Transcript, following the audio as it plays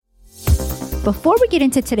Before we get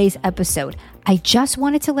into today's episode, I just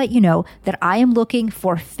wanted to let you know that I am looking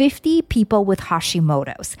for 50 people with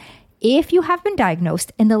Hashimoto's. If you have been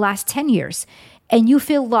diagnosed in the last 10 years and you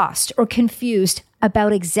feel lost or confused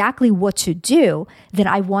about exactly what to do, then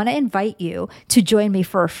I want to invite you to join me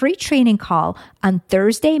for a free training call on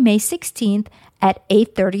Thursday, May 16th at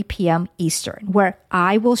 8:30 p.m. Eastern, where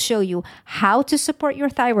I will show you how to support your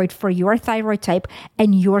thyroid for your thyroid type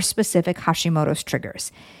and your specific Hashimoto's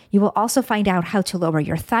triggers. You will also find out how to lower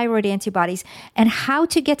your thyroid antibodies and how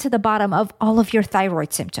to get to the bottom of all of your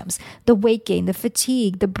thyroid symptoms, the weight gain, the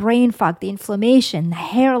fatigue, the brain fog, the inflammation, the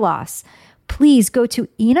hair loss. Please go to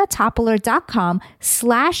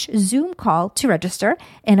inatopoler.com/Zoom call to register,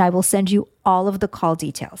 and I will send you all of the call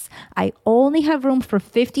details. I only have room for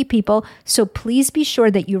 50 people, so please be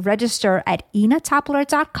sure that you register at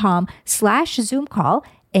inatopoler.com/Zoom call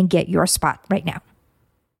and get your spot right now.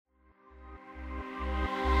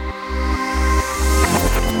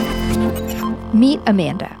 Meet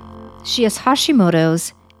Amanda. She has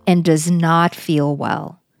Hashimoto's and does not feel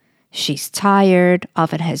well. She's tired,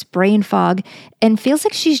 often has brain fog, and feels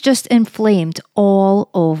like she's just inflamed all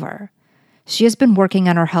over. She has been working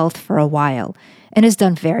on her health for a while and has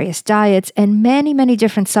done various diets and many, many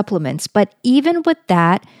different supplements, but even with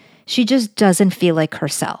that, she just doesn't feel like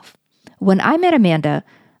herself. When I met Amanda,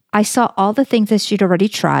 I saw all the things that she'd already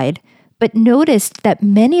tried, but noticed that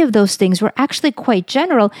many of those things were actually quite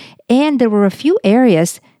general, and there were a few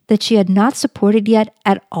areas that she had not supported yet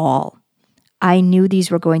at all. I knew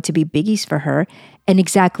these were going to be biggies for her and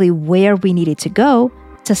exactly where we needed to go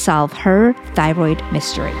to solve her thyroid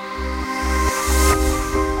mystery.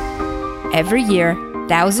 Every year,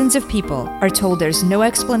 thousands of people are told there's no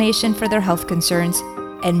explanation for their health concerns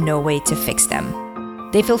and no way to fix them.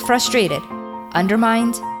 They feel frustrated,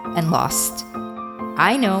 undermined, and lost.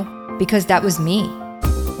 I know because that was me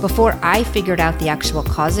before I figured out the actual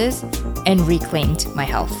causes and reclaimed my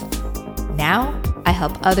health. Now, I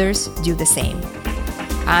help others do the same.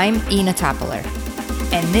 I'm Ina Topoler,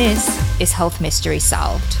 and this is Health Mystery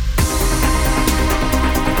Solved.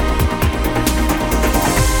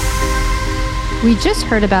 We just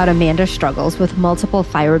heard about Amanda's struggles with multiple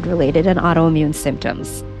thyroid-related and autoimmune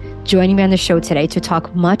symptoms. Joining me on the show today to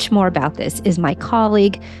talk much more about this is my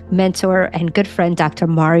colleague, mentor, and good friend, Dr.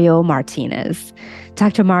 Mario Martinez.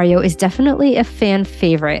 Dr. Mario is definitely a fan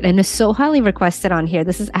favorite and is so highly requested on here.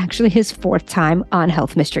 This is actually his 4th time on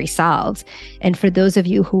Health Mystery Solved. And for those of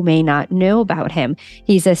you who may not know about him,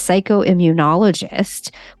 he's a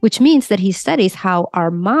psychoimmunologist, which means that he studies how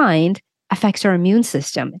our mind affects our immune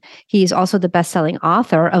system. He's also the best-selling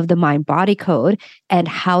author of The Mind-Body Code and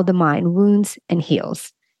How the Mind Wounds and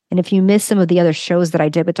Heals. And if you missed some of the other shows that I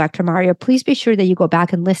did with Dr. Mario, please be sure that you go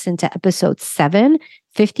back and listen to episodes 7,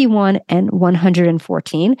 51, and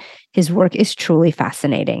 114. His work is truly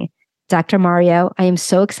fascinating. Dr. Mario, I am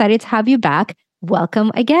so excited to have you back.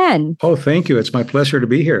 Welcome again. Oh, thank you. It's my pleasure to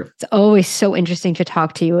be here. It's always so interesting to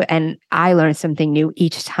talk to you, and I learn something new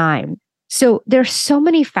each time. So there's so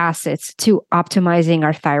many facets to optimizing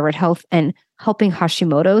our thyroid health and helping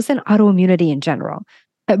Hashimoto's and autoimmunity in general.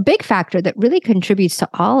 A big factor that really contributes to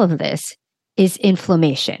all of this is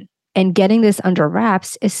inflammation, and getting this under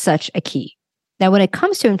wraps is such a key. Now, when it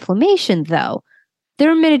comes to inflammation, though, there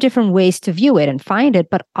are many different ways to view it and find it,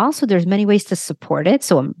 but also there's many ways to support it.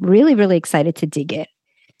 So I'm really, really excited to dig in.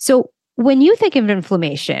 So when you think of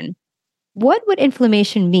inflammation, what would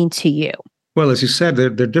inflammation mean to you? Well, as you said, there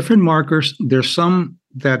are different markers. There's some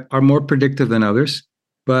that are more predictive than others.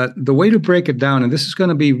 But the way to break it down, and this is going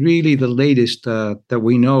to be really the latest that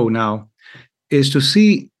we know now, is to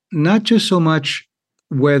see not just so much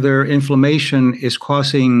whether inflammation is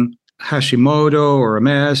causing Hashimoto or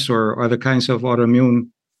MS or other kinds of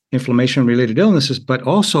autoimmune inflammation-related illnesses, but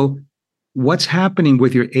also what's happening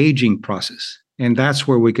with your aging process. And that's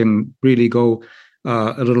where we can really go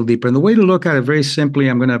a little deeper. And the way to look at it very simply,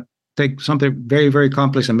 I'm going to take something very, very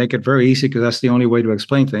complex and make it very easy because that's the only way to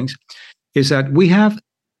explain things, is that we have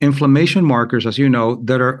inflammation markers, as you know,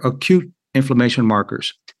 that are acute inflammation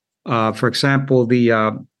markers. For example,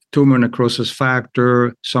 the tumor necrosis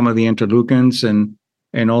factor, some of the interleukins,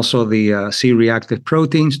 and also the C-reactive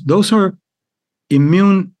proteins. Those are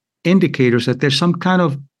immune indicators that there's some kind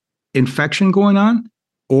of infection going on,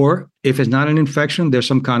 or if it's not an infection, there's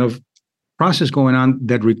some kind of process going on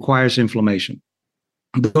that requires inflammation.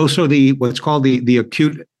 Those are what's called the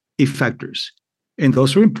acute effectors. And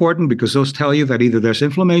those are important because those tell you that either there's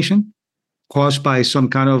inflammation caused by some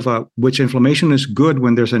kind of, which inflammation is good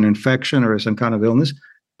when there's an infection or some kind of illness,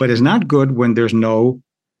 but is not good when there's no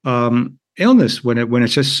illness, when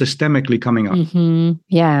it's just systemically coming up. Mm-hmm.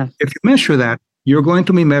 Yeah. If you measure that, you're going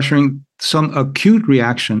to be measuring some acute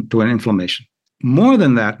reaction to an inflammation. More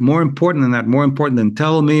than that, more important than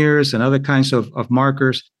telomeres and other kinds of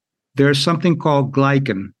markers, there's something called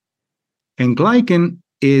glycan. And glycan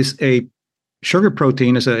is a sugar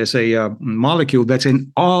protein, is a molecule that's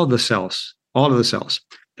in all of the cells,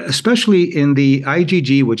 especially in the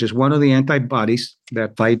IgG, which is one of the antibodies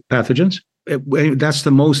that fight pathogens. That's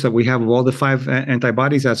the most that we have of all the 5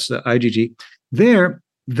 antibodies. That's the IgG.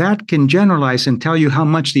 That can generalize and tell you how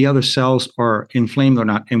much the other cells are inflamed or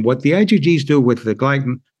not. And what the IgGs do with the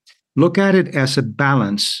glycan, look at it as a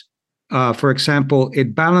balance. For example,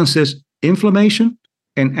 it balances inflammation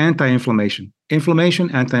and anti-inflammation.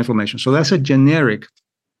 Inflammation, anti-inflammation. So that's a generic.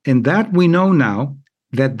 And that we know now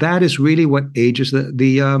that is really what ages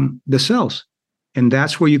the cells. And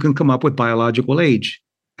that's where you can come up with biological age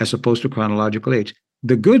as opposed to chronological age.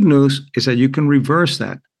 The good news is that you can reverse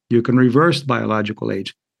that. You can reverse biological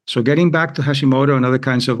age. So getting back to Hashimoto and other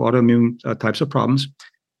kinds of autoimmune types of problems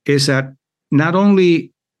is that not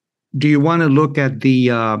only do you want to look at the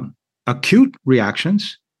acute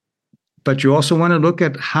reactions, but you also want to look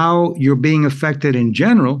at how you're being affected in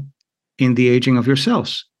general in the aging of your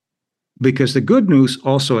cells. Because the good news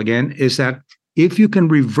also, again, is that if you can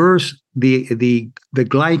reverse the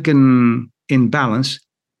glycan imbalance,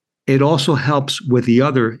 it also helps with the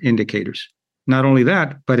other indicators. Not only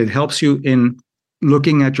that, but it helps you in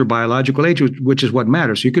looking at your biological age, which is what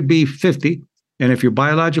matters. You could be 50, and if your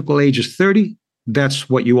biological age is 30, that's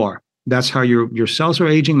what you are. That's how your cells are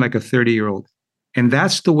aging, like a 30-year-old. And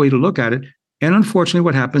that's the way to look at it. And unfortunately,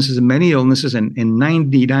 what happens is many illnesses, and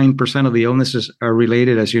 99% of the illnesses are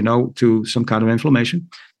related, as you know, to some kind of inflammation,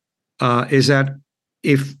 is that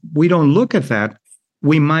if we don't look at that,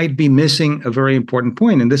 we might be missing a very important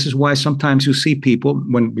point. And this is why sometimes you see people,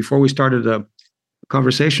 before we started the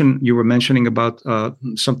conversation, you were mentioning about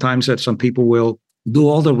sometimes that some people will do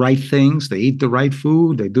all the right things. They eat the right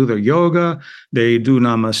food. They do their yoga. They do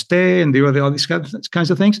namaste and do all these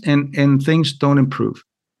kinds of things, and things don't improve.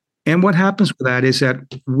 And what happens with that is that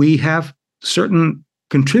we have certain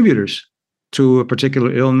contributors to a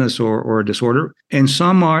particular illness or disorder, and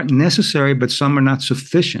some are necessary, but some are not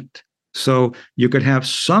sufficient. So you could have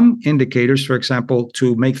some indicators, for example,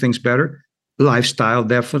 to make things better. Lifestyle,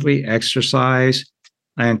 definitely, exercise,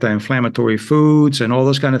 anti-inflammatory foods, and all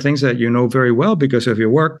those kind of things that you know very well because of your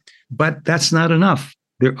work. But that's not enough.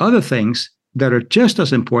 There are other things that are just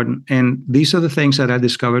as important, and these are the things that I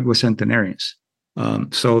discovered with centenarians.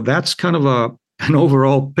 So that's kind of an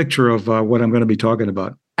overall picture of what I'm going to be talking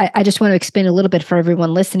about. I just want to explain a little bit for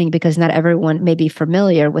everyone listening, because not everyone may be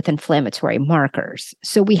familiar with inflammatory markers.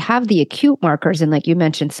 So we have the acute markers, and like you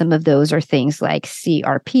mentioned, some of those are things like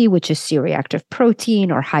CRP, which is C-reactive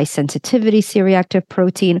protein, or high sensitivity C-reactive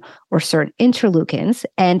protein, or certain interleukins.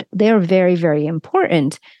 And they're very, very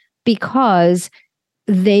important because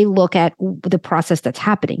they look at the process that's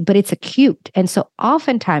happening, but it's acute. And so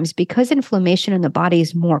oftentimes, because inflammation in the body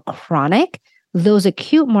is more chronic, those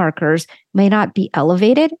acute markers may not be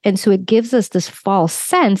elevated. And so it gives us this false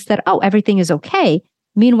sense that, oh, everything is okay.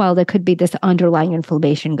 Meanwhile, there could be this underlying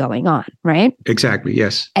inflammation going on, right? Exactly,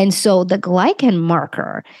 yes. And so the glycan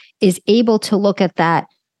marker is able to look at that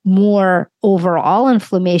more overall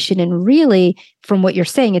inflammation. And really, from what you're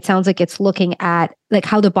saying, it sounds like it's looking at like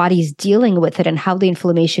how the body's dealing with it and how the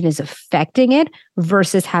inflammation is affecting it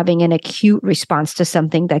versus having an acute response to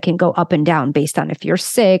something that can go up and down based on if you're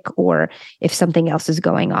sick or if something else is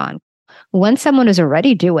going on. When someone is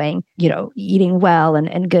already doing, eating well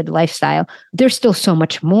and good lifestyle, there's still so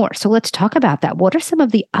much more. So let's talk about that. What are some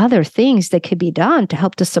of the other things that could be done to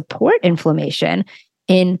help to support inflammation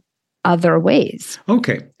in other ways?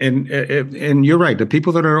 Okay. And you're right. The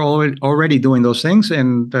people that are already doing those things,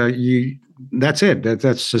 and that's it.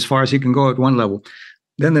 That's as far as you can go at one level.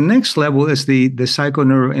 Then the next level is the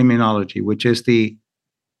psychoneuroimmunology, which is the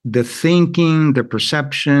thinking, the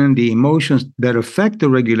perception, the emotions that affect the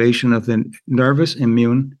regulation of the nervous,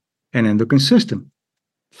 immune, and endocrine system.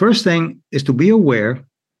 First thing is to be aware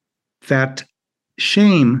that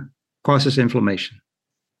shame causes inflammation.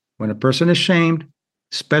 When a person is shamed,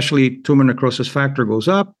 especially tumor necrosis factor goes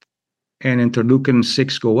up and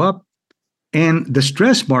interleukin-6 go up, and the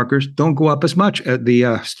stress markers don't go up as much as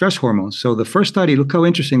the stress hormones. So the first study, look how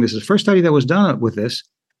interesting this is. The first study that was done with this,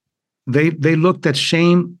 they looked at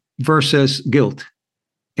shame versus guilt.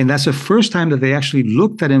 And that's the first time that they actually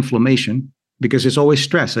looked at inflammation, because it's always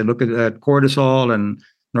stress. They look at cortisol and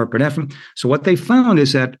norepinephrine. So what they found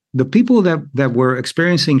is that the people that were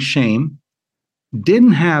experiencing shame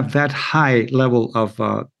didn't have that high level of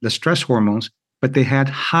the stress hormones, but they had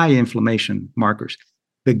high inflammation markers.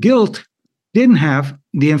 The guilt didn't have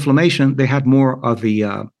the inflammation. They had more of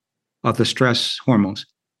the of the stress hormones.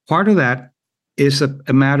 Part of that is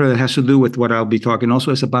a matter that has to do with what I'll be talking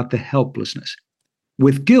also is about the helplessness.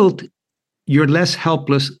 With guilt, you're less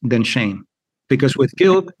helpless than shame. Because with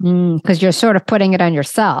guilt, because you're sort of putting it on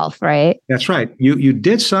yourself, right? that's right. You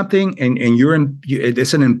did something, and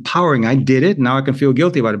it's an empowering. I did it. Now I can feel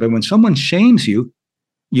guilty about it. But when someone shames you,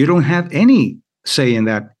 you don't have any say in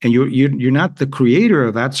that, and you're not the creator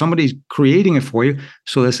of that. Somebody's creating it for you.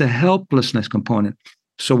 So there's a helplessness component.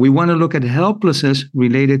 So we want to look at helplessness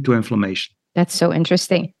related to inflammation. That's so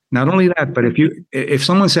interesting. Not only that, but if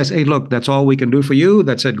someone says, "Hey, look, that's all we can do for you,"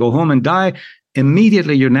 that's it, go home and die.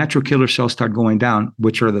 Immediately, your natural killer cells start going down,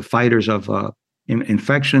 which are the fighters of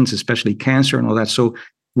infections, especially cancer and all that. So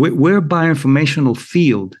we're a bioinformational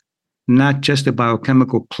field, not just a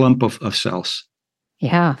biochemical clump of cells.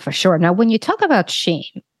 Yeah, for sure. Now, when you talk about shame,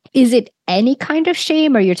 is it any kind of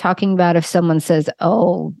shame, or you're talking about if someone says,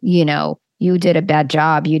 "Oh, you did a bad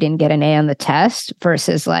job, you didn't get an A on the test,"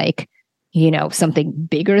 versus like, something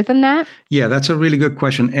bigger than that? Yeah, that's a really good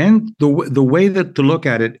question. And the way that to look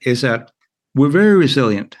at it is that we're very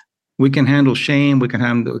resilient. We can handle shame, we can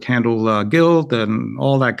handle guilt and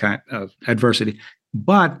all that kind of adversity.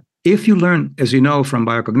 But if you learn, as you know from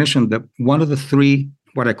biocognition, that one of the three,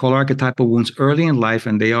 what I call archetypal wounds early in life,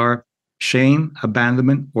 and they are shame,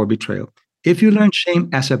 abandonment, or betrayal. If you learn shame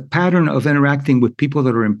as a pattern of interacting with people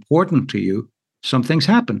that are important to you, some things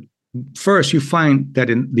happen. First, you find that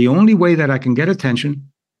the only way that I can get attention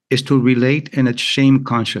is to relate in a shame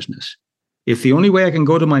consciousness. If the only way I can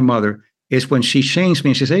go to my mother is when she shames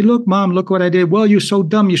me and she says, "Hey, look, Mom, look what I did. Well, you're so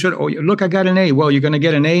dumb. You should, oh, look, I got an A. Well, you're going to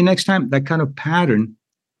get an A next time." That kind of pattern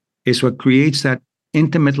is what creates that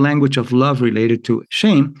intimate language of love related to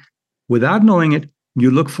shame. Without knowing it, you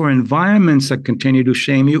look for environments that continue to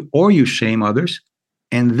shame you, or you shame others.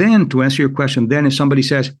 And then, to answer your question, then if somebody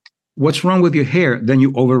says, "What's wrong with your hair?" then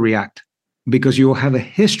you overreact because you have a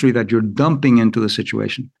history that you're dumping into the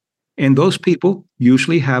situation. And those people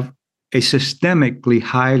usually have a systemically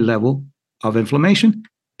high level of inflammation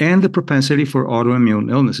and the propensity for autoimmune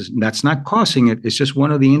illnesses. That's not causing it. It's just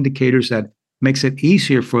one of the indicators that makes it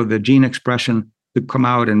easier for the gene expression to come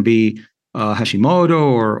out and be Hashimoto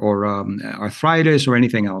or arthritis or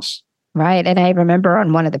anything else. Right. And I remember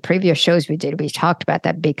on one of the previous shows we did, we talked about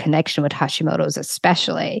that big connection with Hashimoto's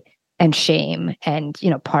especially, and shame, and,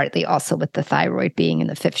 partly also with the thyroid being in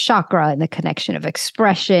the fifth chakra and the connection of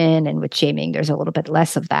expression, and with shaming, there's a little bit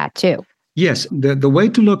less of that too. Yes, the way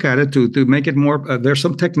to look at it, to make it more, there's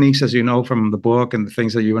some techniques, as you know, from the book and the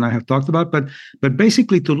things that you and I have talked about, but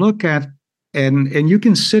basically to look at, and you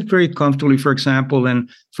can sit very comfortably, for example, and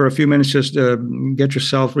for a few minutes just get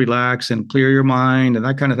yourself relaxed and clear your mind and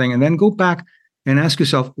that kind of thing, and then go back and ask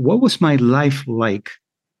yourself, what was my life like?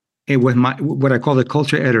 And with what I call the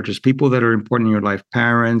culture editors, people that are important in your life,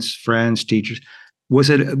 parents, friends, teachers, was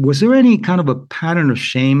there any kind of a pattern of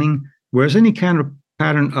shaming? Was there any kind of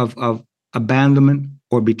pattern of abandonment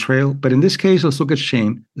or betrayal? But in this case, let's look at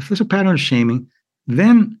shame. If there's a pattern of shaming,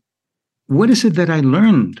 then what is it that I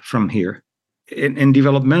learned from here? And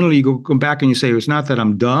developmentally, you go back and you say, it's not that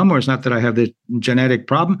I'm dumb, or it's not that I have this genetic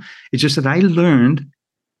problem. It's just that I learned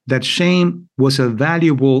that shame was a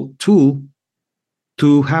valuable tool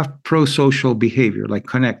to have pro-social behavior, like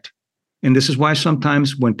connect. And this is why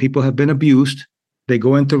sometimes when people have been abused, they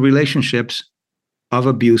go into relationships of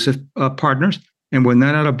abusive partners. And when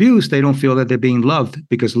they're not abused, they don't feel that they're being loved,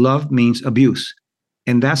 because love means abuse.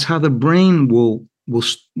 And that's how the brain will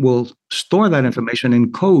store that information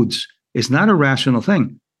in codes. It's not a rational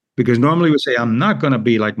thing, because normally we say, I'm not going to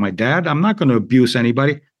be like my dad. I'm not going to abuse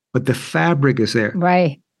anybody. But the fabric is there.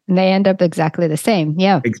 Right. And they end up exactly the same.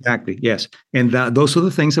 Yeah. Exactly. Yes. And those are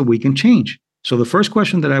the things that we can change. So the first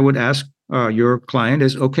question that I would ask your client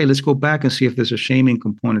is, okay, let's go back and see if there's a shaming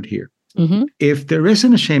component here. Mm-hmm. If there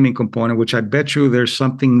isn't a shaming component, which I bet you there's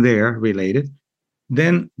something there related,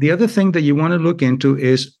 then the other thing that you want to look into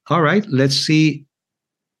is, all right, let's see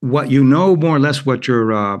what more or less what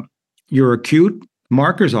your acute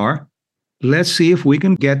markers are. Let's see if we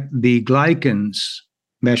can get the glycans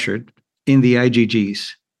measured in the IgGs.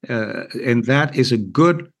 And that is a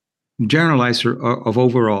good generalizer of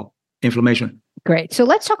overall inflammation. Great. So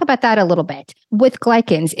let's talk about that a little bit. With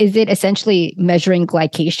glycans, is it essentially measuring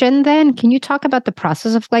glycation then? Can you talk about the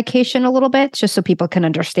process of glycation a little bit, just so people can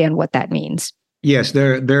understand what that means? Yes,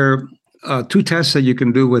 there are two tests that you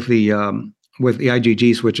can do with the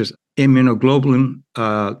IgGs, which is immunoglobulin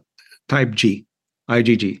type G,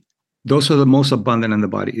 IgG. Those are the most abundant in the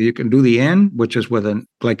body. You can do the N, which is with a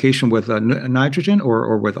glycation with nitrogen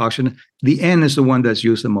or with oxygen. The N is the one that's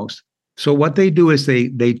used the most. So what they do is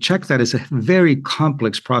they check that. It's a very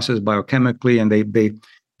complex process biochemically, and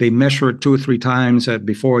They measure it 2 or 3 times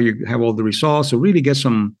before you have all the results. So really get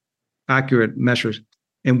some accurate measures.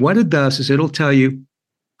 And what it does is it'll tell you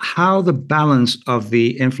how the balance of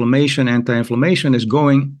the inflammation, anti-inflammation is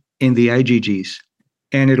going in the IgGs.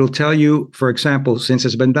 And it'll tell you, for example, since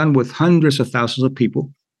it's been done with hundreds of thousands of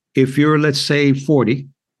people, if you're, let's say, 40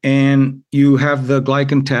 and you have the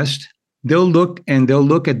glycan test, they'll look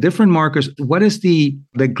at different markers. What is the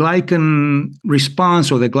glycan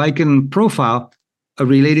response or the glycan profile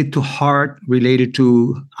related to heart, related to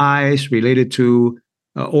eyes, related to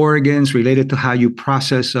organs, related to how you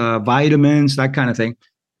process vitamins, that kind of thing.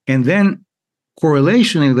 And then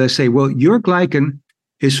correlationally, they say, well, your glycan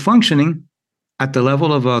is functioning at the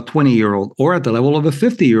level of a 20-year-old or at the level of a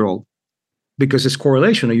 50-year-old, because it's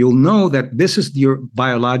correlational. You'll know that this is your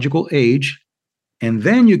biological age. And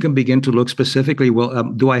then you can begin to look specifically, well,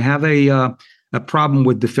 do I have a problem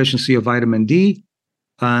with deficiency of vitamin D?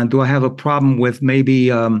 Do I have a problem with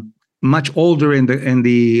maybe much older in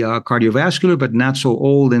the cardiovascular, but not so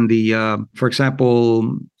old in the, for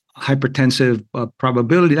example, hypertensive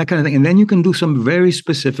probability, that kind of thing. And then you can do some very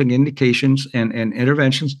specific indications and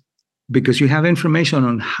interventions, because you have information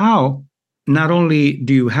on how not only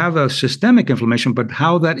do you have a systemic inflammation, but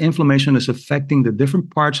how that inflammation is affecting the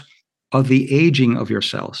different parts of the aging of your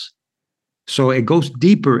cells. So it goes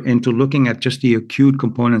deeper into looking at just the acute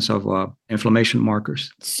components of inflammation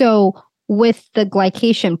markers. So with the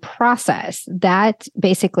glycation process, that's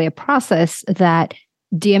basically a process that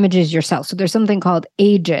damages your cells. So there's something called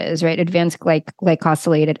AGEs, right? Advanced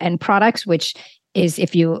glycosylated end products, which is,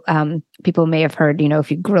 if you, people may have heard,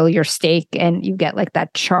 if you grill your steak and you get like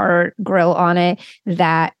that char grill on it,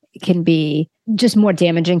 that can be just more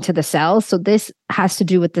damaging to the cells. So this has to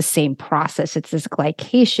do with the same process. It's this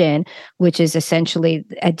glycation, which is essentially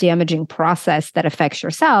a damaging process that affects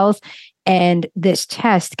your cells. And this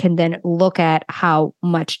test can then look at how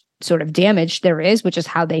much sort of damage there is, which is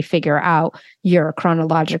how they figure out your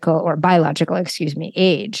chronological or biological,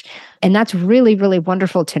 age. And that's really, really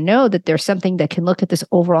wonderful to know that there's something that can look at this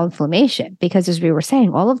overall inflammation, because as we were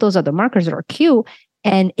saying, all of those other markers are acute,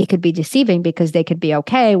 and it could be deceiving because they could be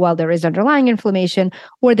okay while there is underlying inflammation,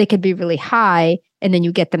 or they could be really high and then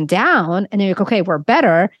you get them down and then you're like, okay, we're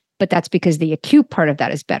better. But that's because the acute part of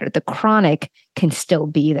that is better. The chronic can still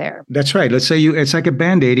be there. That's right. Let's say it's like a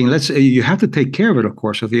band-aiding. Let's say you have to take care of it, of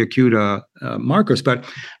course, of the acute markers. But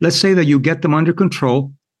let's say that you get them under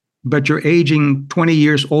control, but you're aging 20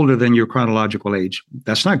 years older than your chronological age.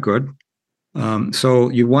 That's not good. So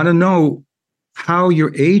you want to know how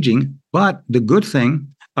you're aging. But the good thing,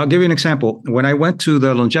 I'll give you an example. When I went to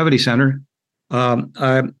the longevity center,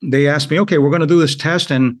 they asked me, okay, we're going to do this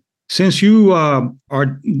test. And since you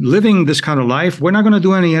are living this kind of life, we're not going to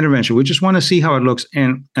do any intervention. We just want to see how it looks.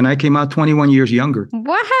 And I came out 21 years younger.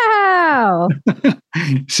 Wow.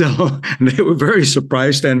 So they were very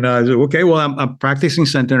surprised. And I said, okay, well, I'm practicing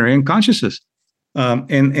centenarian consciousness.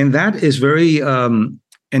 And that is very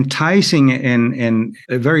enticing and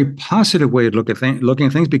a very positive way to looking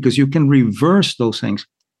at things, because you can reverse those things.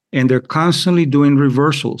 And they're constantly doing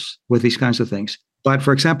reversals with these kinds of things. But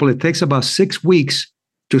for example, it takes about 6 weeks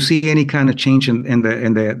to see any kind of change at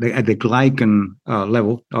the glycan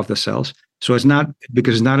level of the cells. So it's not,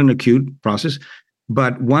 because it's not an acute process.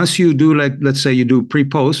 But once you do, like, let's say you do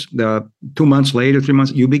pre-post, 2 months later, 3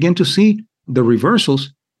 months, you begin to see the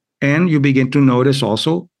reversals, and you begin to notice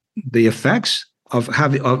also the effects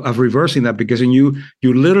of reversing that, because then you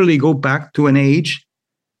literally go back to an age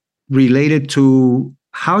related to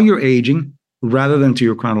how you're aging, rather than to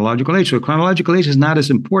your chronological age. So chronological age is not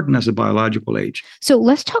as important as the biological age. So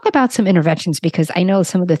let's talk about some interventions, because I know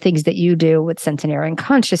some of the things that you do with centenarian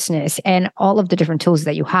consciousness and all of the different tools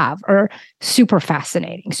that you have are super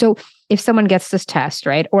fascinating. So if someone gets this test,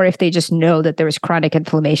 right, or if they just know that there is chronic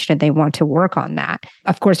inflammation and they want to work on that,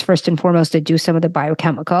 of course, first and foremost, they do some of the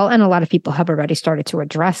biochemical, and a lot of people have already started to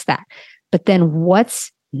address that. But then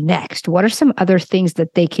what's next? What are some other things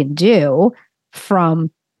that they can do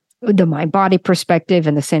from the mind-body perspective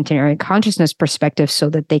and the centenarian consciousness perspective,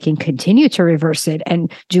 so that they can continue to reverse it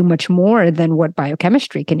and do much more than what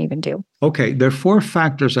biochemistry can even do? Okay, there are 4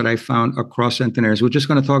 factors that I found across centenarians. We're just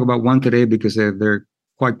going to talk about one today because they're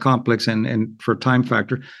quite complex and for time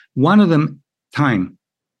factor. One of them, time,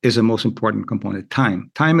 is the most important component.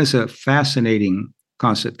 Time is a fascinating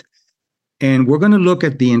concept. And we're going to look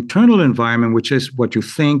at the internal environment, which is what you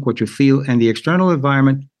think, what you feel, and the external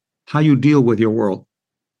environment, how you deal with your world.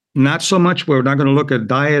 Not so much, we're not going to look at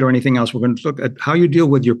diet or anything else. We're going to look at how you deal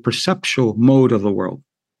with your perceptual mode of the world.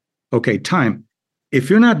 Okay, time. If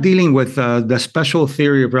you're not dealing with the special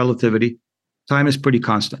theory of relativity, time is pretty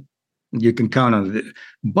constant. You can count on it.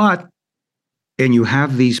 But and you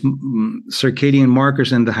have these circadian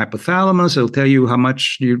markers in the hypothalamus. It'll tell you how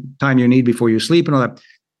much time you need before you sleep and all that.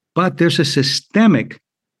 But there's a systemic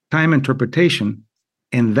time interpretation,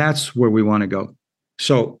 and that's where we want to go.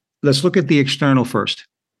 So let's look at the external first.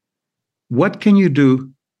 What can you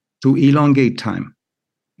do to elongate time?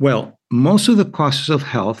 Well, most of the causes of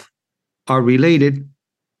health are related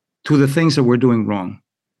to the things that we're doing wrong.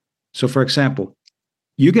 So, for example,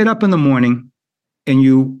 you get up in the morning and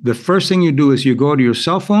the first thing you do is you go to your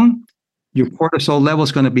cell phone, your cortisol level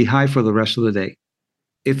is going to be high for the rest of the day.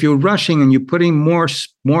 If you're rushing and you're putting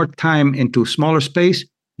more time into smaller space,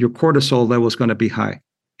 your cortisol level is going to be high.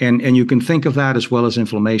 And you can think of that as well as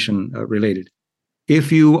inflammation related.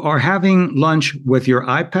 If you are having lunch with your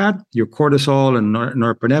iPad, your cortisol and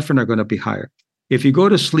norepinephrine are going to be higher. If you go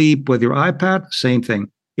to sleep with your iPad, same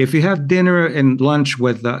thing. If you have dinner and lunch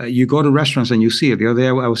with, you go to restaurants and you see it. The other day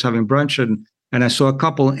I was having brunch and I saw a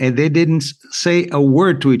couple and they didn't say a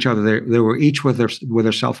word to each other. They were each with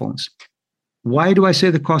their cell phones. Why do I say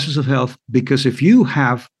the causes of health? Because if you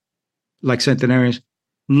have, like centenarians,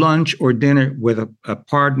 lunch or dinner with a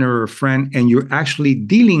partner or a friend, and you're actually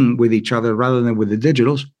dealing with each other rather than with the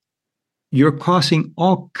digitals, you're causing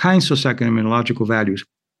all kinds of psychoimmunological values: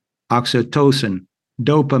 oxytocin,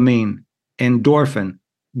 dopamine, endorphin,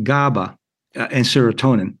 GABA, and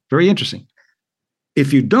serotonin. Very interesting.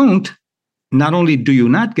 If you don't, not only do you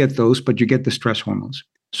not get those, but you get the stress hormones.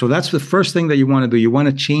 So that's the first thing that you want to do. You want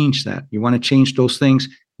to change that. You want to change those things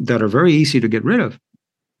that are very easy to get rid of.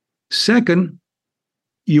 Second,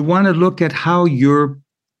 you want to look at how you're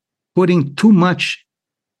putting too much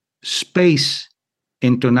space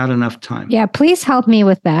into not enough time. Yeah, please help me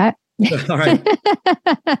with that. All right.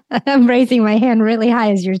 I'm raising my hand really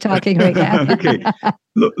high as you're talking right now. Okay.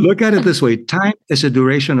 Look at it this way. Time is a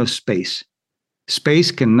duration of space.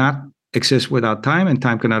 Space cannot exist without time, and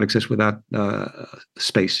time cannot exist without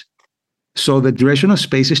space. So the duration of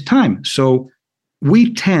space is time. So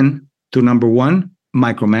we tend to, number one,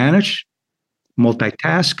 micromanage,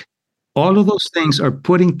 multitask. All of those things are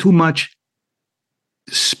putting too much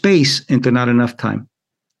space into not enough time.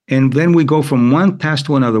 And then we go from one task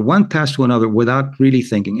to another without really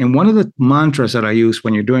thinking. And one of the mantras that I use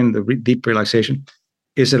when you're doing the deep relaxation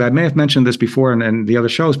is that I may have mentioned this before in the other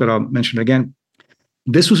shows, but I'll mention it again.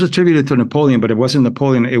 This was attributed to Napoleon, but it wasn't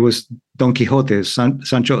Napoleon. It was Don Quixote,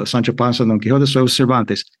 Sancho Panza, Don Quixote. So it was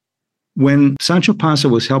Cervantes. When Sancho Panza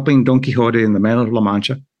was helping Don Quixote in the Battle of La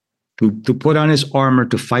Mancha to put on his armor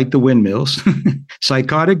to fight the windmills,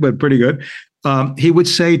 psychotic, but pretty good, he would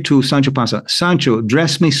say to Sancho Panza, "Sancho,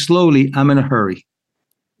 dress me slowly. I'm in a hurry."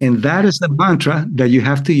 And that is the mantra that you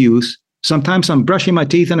have to use. Sometimes I'm brushing my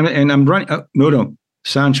teeth and I'm running. No,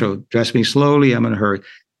 Sancho, dress me slowly. I'm in a hurry.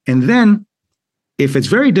 And then, if it's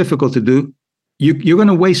very difficult to do, you're going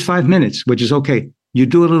to waste 5 minutes, which is okay. You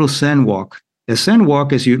do a little Zen walk. A Zen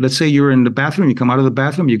walk is let's say you're in the bathroom, you come out of the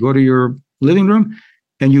bathroom, you go to your living room,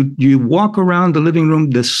 and you walk around the living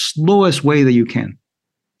room the slowest way that you can.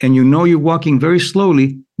 And you know you're walking very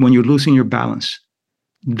slowly when you're losing your balance.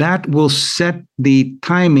 That will set the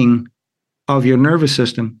timing of your nervous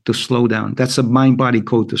system to slow down. That's a mind-body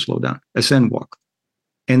code to slow down, a Zen walk.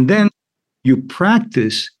 And then you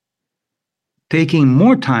practice taking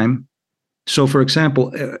more time. So, for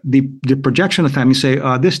example, the projection of time, you say,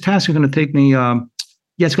 this task is going to take me,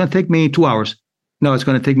 it's going to take me 2 hours. No, it's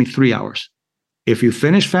going to take me 3 hours. If you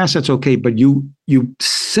finish fast, that's okay. But you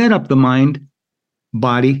set up the mind,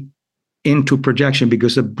 body into projection,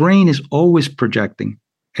 because the brain is always projecting.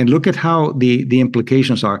 And look at how the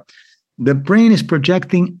implications are. The brain is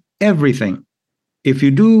projecting everything. If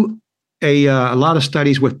you do a lot of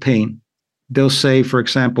studies with pain, they'll say, for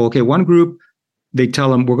example, okay, one group, they tell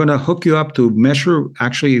them, we're going to hook you up to measure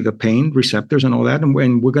actually the pain receptors and all that, and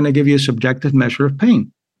we're going to give you a subjective measure of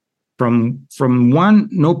pain. From 1,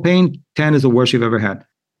 no pain, 10 is the worst you've ever had.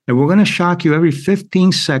 And we're going to shock you every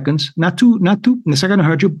 15 seconds, not too, it's not going to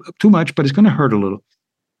hurt you too much, but it's going to hurt a little.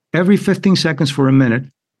 Every 15 seconds for a minute.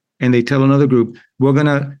 And they tell another group, we're going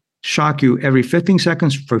to shock you every 15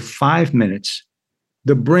 seconds for 5 minutes.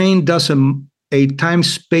 The brain does a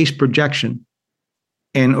time-space projection.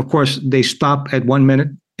 And of course, they stop at 1 minute.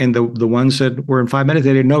 And the ones that were in 5 minutes,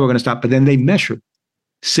 they didn't know we're going to stop. But then they measure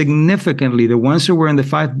significantly. The ones that were in the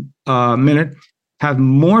 5 minute have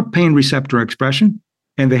more pain receptor expression,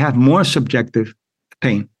 and they have more subjective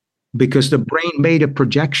pain because the brain made a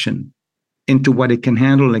projection into what it can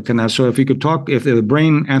handle and can. So if you could talk, if the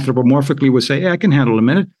brain anthropomorphically would say, "Yeah, I can handle a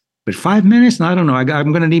minute," but 5 minutes, I don't know.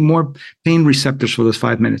 I'm going to need more pain receptors for those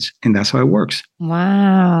 5 minutes, and that's how it works.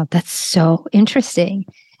 Wow, that's so interesting.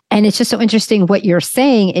 And it's just so interesting what you're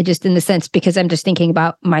saying. It just in the sense, because I'm just thinking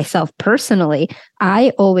about myself personally,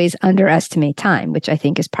 I always underestimate time, which I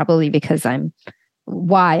think is probably because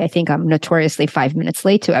why I think I'm notoriously 5 minutes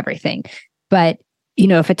late to everything. But,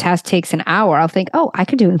 if a task takes an hour, I'll think, oh, I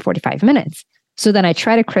could do it in 45 minutes. So then I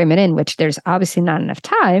try to cram it in, which there's obviously not enough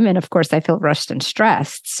time. And of course, I feel rushed and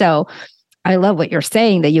stressed. So I love what you're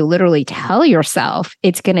saying, that you literally tell yourself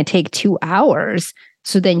it's going to take 2 hours.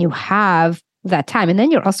 So then you have that time. And then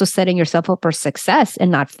you're also setting yourself up for success and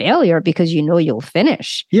not failure, because you'll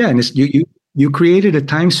finish. Yeah. And you created a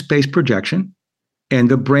time-space projection, and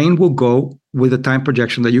the brain will go with the time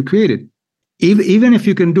projection that you created. Even if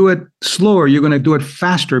you can do it slower, you're going to do it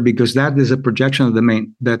faster, because that is a projection of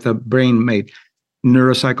that the brain made.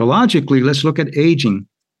 Neuropsychologically, let's look at aging.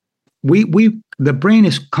 The brain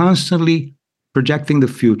is constantly projecting the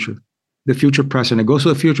future present. It goes to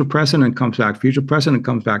the future present and comes back, future present and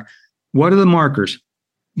comes back. What are the markers?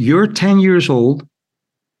 You're 10 years old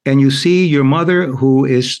and you see your mother, who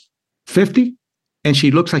is 50, and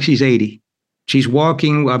she looks like she's 80. She's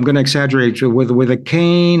walking, I'm going to exaggerate, with a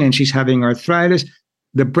cane, and she's having arthritis.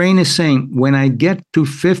 The brain is saying, when I get to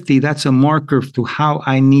 50, that's a marker to how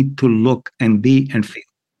I need to look and be and feel.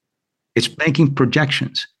 It's making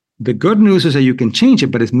projections. The good news is that you can change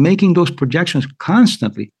it, but it's making those projections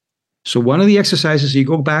constantly. So one of the exercises, you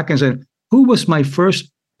go back and say, who was my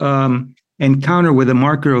first encounter with a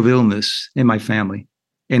marker of illness in my family?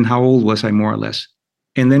 And how old was I, more or less?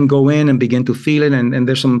 And then go in and begin to feel it. And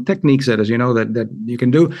there's some techniques that you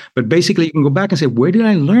can do. But basically, you can go back and say, where did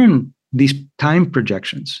I learn these time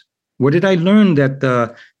projections? Where did I learn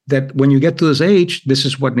that when you get to this age, this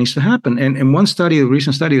is what needs to happen? And one study, a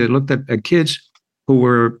recent study, that looked at kids who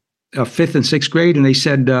were fifth and sixth grade, and they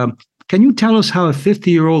said, can you tell us how a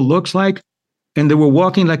 50-year-old looks like? And they were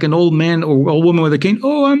walking like an old man or old woman with a cane.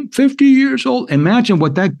 Oh, I'm 50 years old. Imagine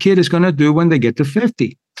what that kid is going to do when they get to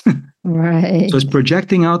 50. Right. So it's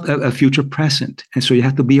projecting out a future present. And so you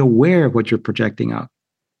have to be aware of what you're projecting out.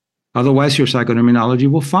 Otherwise, your psychoterminology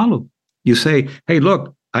will follow. You say, hey,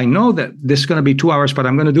 look, I know that this is going to be 2 hours, but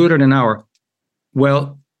I'm going to do it in an hour.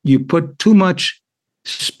 Well, you put too much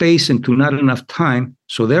space into not enough time.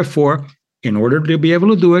 So therefore, in order to be able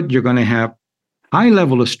to do it, you're going to have high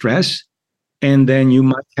level of stress. And then you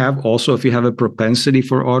might have also, if you have a propensity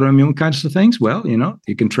for autoimmune kinds of things, well,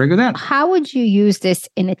 you can trigger that. How would you use this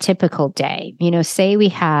in a typical day? Say we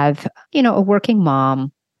have, a working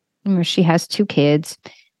mom, she has 2 kids,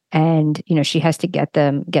 and, she has to get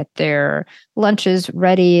their lunches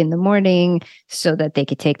ready in the morning so that they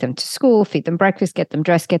could take them to school, feed them breakfast, get them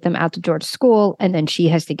dressed, get them out the door to school. And then she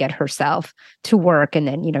has to get herself to work. And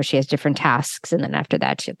then, she has different tasks. And then after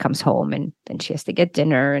that, she comes home, and then she has to get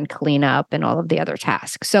dinner and clean up and all of the other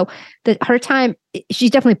tasks. So her time,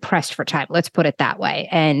 she's definitely pressed for time. Let's put it that way.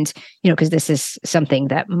 And, because this is something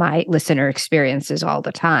that my listener experiences all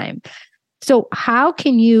the time. So how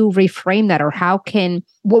can you reframe that, or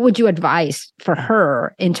what would you advise for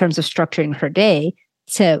her in terms of structuring her day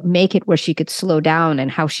to make it where she could slow down and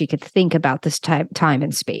how she could think about this time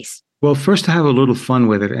and space? Well, first, to have a little fun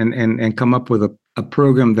with it and come up with a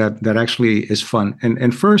program that actually is fun.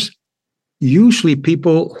 And first, usually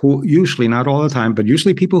not all the time, but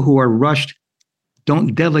usually people who are rushed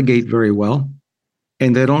don't delegate very well,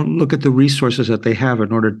 and they don't look at the resources that they have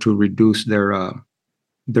in order to reduce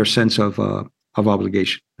their sense of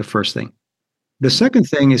obligation, the first thing. The second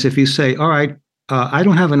thing is, if you say, all right, I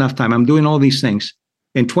don't have enough time, I'm doing all these things,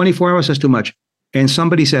 in 24 hours, that's too much. And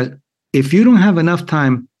somebody says, if you don't have enough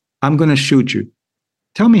time, I'm going to shoot you.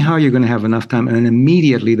 Tell me how you're going to have enough time. And then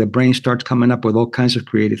immediately the brain starts coming up with all kinds of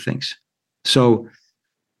creative things. So,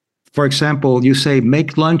 for example, you say,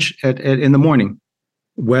 make lunch in the morning.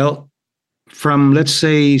 Well, from, let's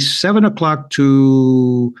say, 7 o'clock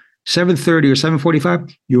to 7:30 or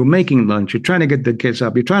 7:45, you're making lunch. You're trying to get the kids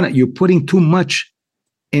up. You're putting too much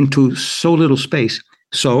into so little space.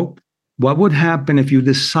 So what would happen if you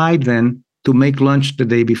decide then to make lunch the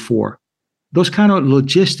day before? Those kind of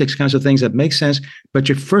logistics kinds of things that make sense, but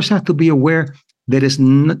you first have to be aware that it's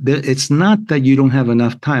not that you don't have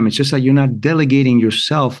enough time. It's just that you're not delegating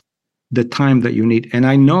yourself the time that you need. And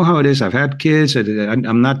I know how it is. I've had kids.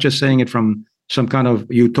 I'm not just saying it from some kind of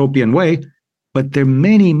utopian way, but there are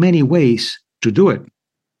many, many ways to do it.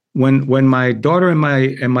 When my daughter and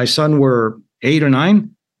my son were 8 or 9,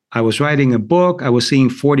 I was writing a book. I was seeing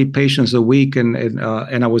 40 patients a week, and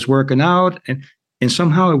I was working out, and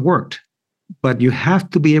somehow it worked. But you have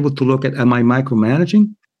to be able to look at: am I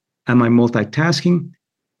micromanaging? Am I multitasking?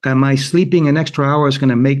 Am I sleeping an extra hour is going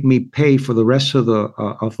to make me pay for the rest of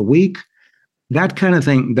the week? That kind of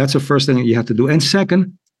thing. That's the first thing that you have to do. And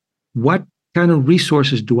second, what kind of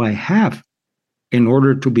resources do I have in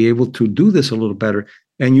order to be able to do this a little better?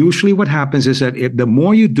 And usually what happens is that if the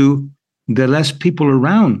more you do, the less people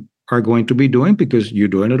around are going to be doing because you're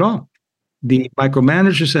doing it all. The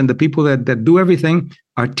micromanagers and the people that do everything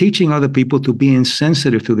are teaching other people to be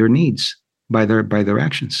insensitive to their needs by their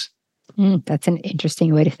actions. That's an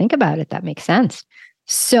interesting way to think about it. That makes sense.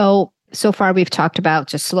 So far we've talked about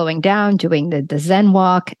just slowing down, doing the Zen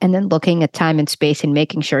walk, and then looking at time and space and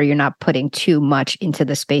making sure you're not putting too much into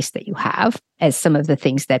the space that you have as some of the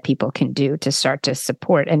things that people can do to start to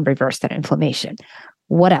support and reverse that inflammation.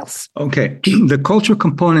 What else? Okay. The cultural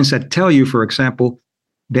components that tell you, for example,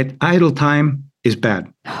 that idle time is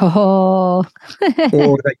bad. Oh,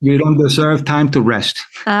 or that you don't deserve time to rest.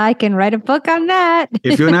 I can write a book on that.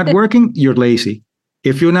 If you're not working, you're lazy.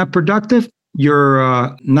 If you're not productive,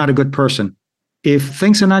 you're not a good person. If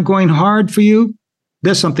things are not going hard for you,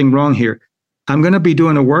 there's something wrong here. I'm going to be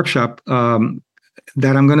doing a workshop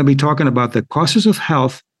that I'm going to be talking about the causes of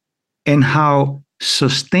health and how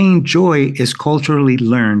sustained joy is culturally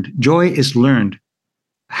learned. Joy is learned.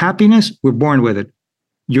 Happiness, we're born with it.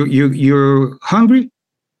 You're hungry,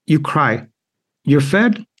 you cry. You're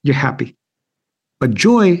fed, you're happy. But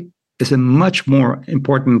joy is a much more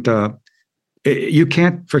important. You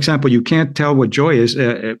can't, for example, you can't tell what joy is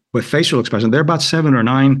with facial expression. There are about 7 or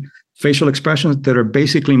 9 facial expressions that are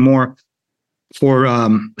basically more for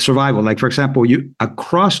survival. Like, for example, you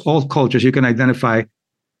across all cultures, you can identify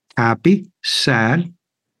happy, sad,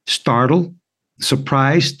 startled,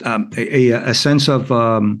 surprised, a sense of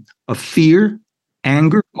fear,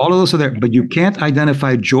 anger. All of those are there, but you can't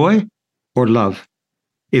identify joy or love.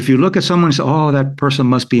 If you look at someone and say, oh, that person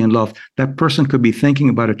must be in love, that person could be thinking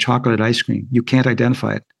about a chocolate ice cream. You can't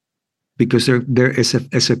identify it because there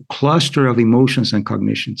is a cluster of emotions and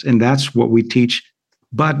cognitions. And that's what we teach.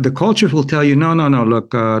 But the culture will tell you, no,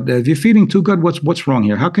 look, if you're feeling too good, what's wrong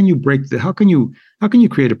here? How can you how can you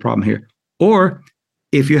create a problem here? Or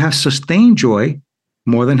if you have sustained joy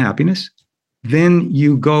more than happiness, then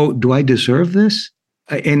you go, do I deserve this?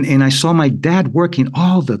 And I saw my dad working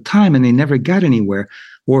all the time and they never got anywhere.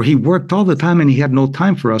 Or he worked all the time and he had no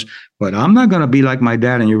time for us. But I'm not going to be like my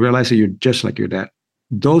dad. And you realize that you're just like your dad.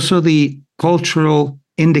 Those are the cultural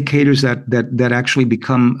indicators that actually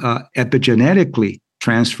become epigenetically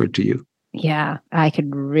transferred to you. Yeah, I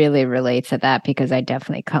could really relate to that because I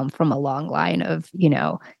definitely come from a long line of,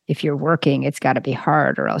 if you're working, it's got to be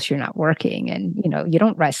hard or else you're not working. And, you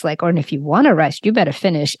don't rest or if you want to rest, you better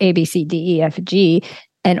finish A, B, C, D, E, F, G,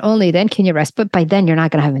 and only then can you rest. But by then you're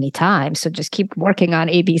not going to have any time. So just keep working on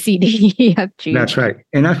A, B, C, D, E, F, G. That's right.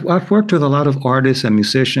 And I've worked with a lot of artists and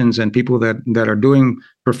musicians and people that are doing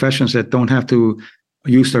professions that don't have to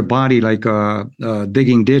use their body, like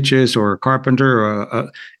digging ditches or a carpenter,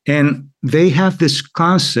 and they have this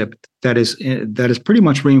concept that is pretty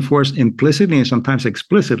much reinforced implicitly and sometimes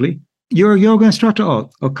explicitly. You're a yoga instructor. Oh,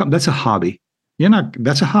 that's a hobby. You're not.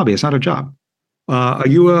 That's a hobby. It's not a job. Are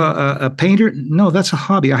you a painter? No, that's a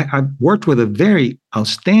hobby. I've worked with a very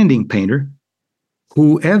outstanding painter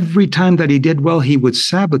who every time that he did well, he would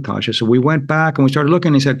sabotage it. So we went back and we started looking.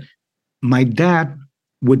 And he said, my dad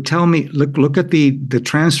would tell me, look at the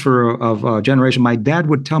transfer of generation. My dad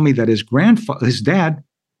would tell me that his dad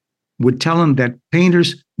would tell him that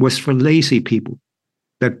painters was for lazy people,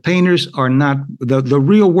 that painters are not, the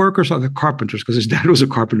real workers are the carpenters, because his dad was a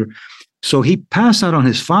carpenter. So he passed that on.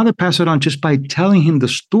 His father passed it on just by telling him the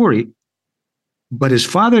story. But his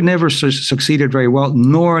father never succeeded very well,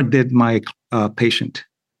 nor did my patient,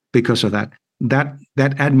 because of that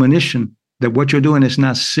admonition that what you're doing is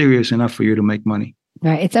not serious enough for you to make money.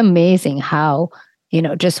 Right. It's amazing how,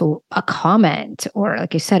 just a comment or,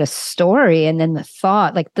 like you said, a story, and then the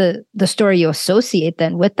thought, like the story you associate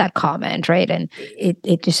then with that comment, right? And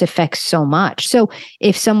it just affects so much. So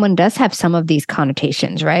if someone does have some of these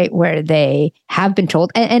connotations, right, where they have been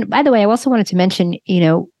told, and by the way, I also wanted to mention,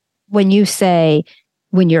 when you say,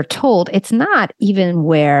 when you're told, it's not even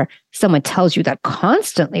where someone tells you that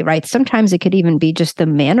constantly, right? Sometimes it could even be just the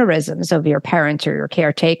mannerisms of your parents or your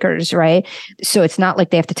caretakers, right? So it's not like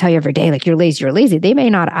they have to tell you every day, like, you're lazy, you're lazy. They may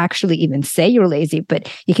not actually even say you're lazy,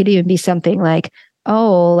 but it could even be something like,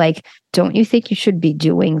 oh, like, don't you think you should be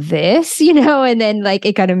doing this? And then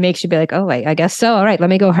it kind of makes you be like, oh, I guess so. All right, let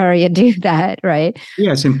me go hurry and do that, right?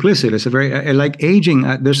 Yeah, it's implicit. It's a very, like aging.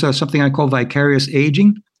 There's something I call vicarious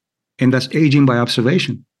aging. And that's aging by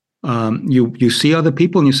observation. You see other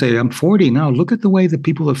people and you say, I'm 40 now. Look at the way the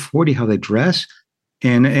people at 40, how they dress,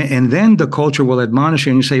 And then the culture will admonish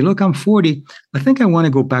you and you say, look, I'm 40. I think I want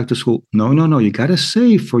to go back to school. No. You got to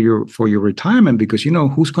save for your retirement because,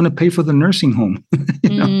 who's going to pay for the nursing home?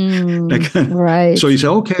 Right. So you say,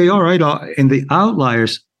 okay, all right. And the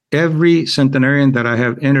outliers, every centenarian that I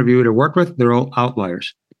have interviewed or worked with, they're all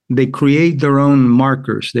outliers. They create their own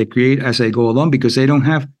markers. They create as they go along because they don't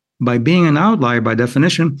have, by being an outlier, by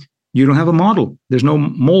definition, you don't have a model. There's no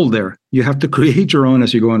mold there. You have to create your own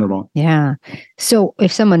as you're going along. Yeah. So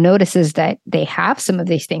if someone notices that they have some of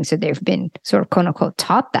these things, or they've been sort of quote unquote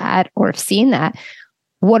taught that, or have seen that,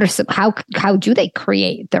 what are some, how do they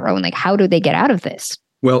create their own? Like, how do they get out of this?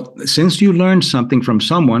 Well, since you learned something from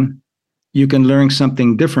someone, you can learn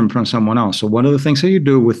something different from someone else. So one of the things that you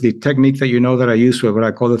do with the technique that that I use with what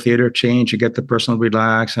I call the theater of change, you get the person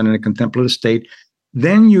relaxed and in a contemplative state.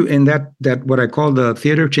 Then you, in that what I call the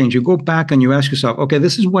theater of change, you go back and you ask yourself, okay,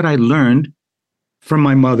 this is what I learned from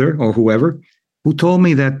my mother or whoever who told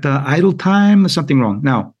me that idle time is something wrong.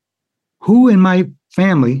 Now, who in my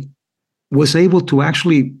family was able to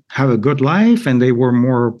actually have a good life and they were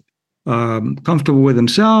more comfortable with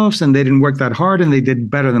themselves and they didn't work that hard and they did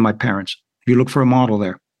better than my parents? You look for a model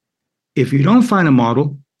there. If you don't find a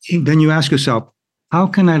model, then you ask yourself, how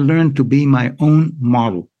can I learn to be my own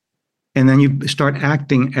model? And then you start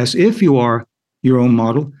acting as if you are your own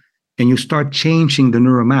model and you start changing the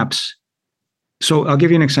neuromaps. So I'll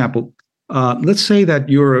give you an example. Let's say that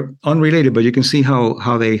you're unrelated, but you can see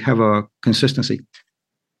how they have a consistency.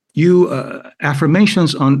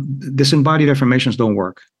 Affirmations on disembodied affirmations don't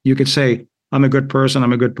work. You could say, I'm a good person,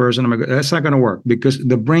 I'm a good person, that's not going to work because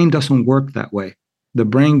the brain doesn't work that way. The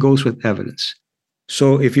brain goes with evidence.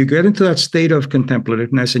 So if you get into that state of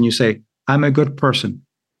contemplativeness and you say, I'm a good person,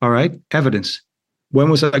 all right, evidence. When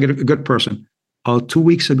was I a good person? 2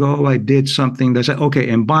 weeks ago, I did something that said, okay,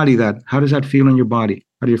 embody that. How does that feel in your body?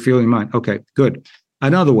 How do you feel in your mind? Okay, good.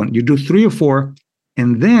 Another one, you do 3 or 4,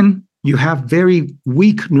 and then you have very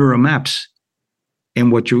weak neuromaps.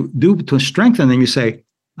 And what you do to strengthen them, you say,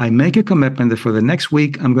 I make a commitment that for the next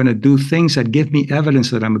week, I'm going to do things that give me evidence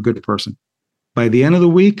that I'm a good person. By the end of the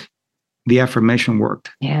week, the affirmation worked.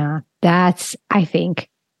 Yeah, that's, I think,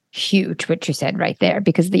 huge what you said right there,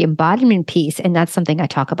 because the embodiment piece, and that's something I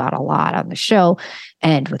talk about a lot on the show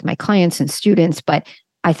and with my clients and students, but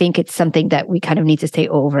I think it's something that we kind of need to say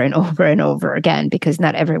over and over and over again, because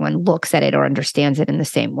not everyone looks at it or understands it in the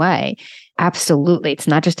same way. Absolutely. It's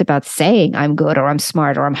not just about saying I'm good or I'm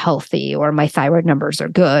smart or I'm healthy or my thyroid numbers are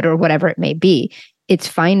good or whatever it may be. It's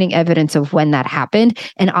finding evidence of when that happened.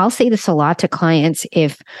 And I'll say this a lot to clients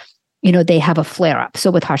if they have a flare up. So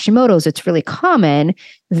with Hashimoto's, it's really common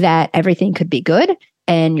that everything could be good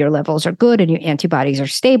and your levels are good and your antibodies are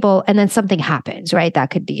stable. And then something happens, right? That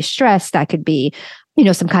could be stress. That could be,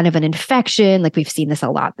 some kind of an infection. Like we've seen this a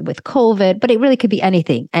lot with COVID, but it really could be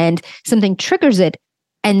anything. And something triggers it.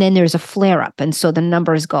 And then there's a flare up. And so the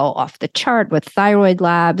numbers go off the chart with thyroid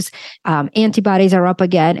labs. Antibodies are up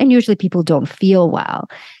again. And usually people don't feel well.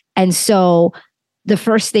 And so the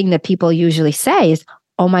first thing that people usually say is,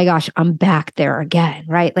 oh my gosh, I'm back there again,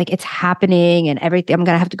 right? Like it's happening and everything. I'm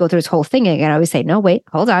going to have to go through this whole thing again. I always say, no, wait,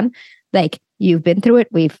 hold on. Like you've been through it.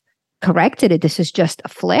 We've corrected it. This is just a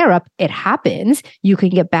flare up. It happens. You can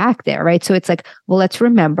get back there, right? So it's like, well, let's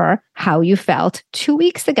remember how you felt 2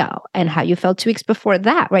 weeks ago and how you felt 2 weeks before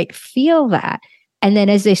that, right? Feel that. And then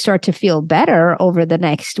as they start to feel better over the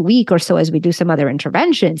next week or so, as we do some other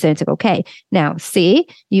interventions, and it's like, okay, now see,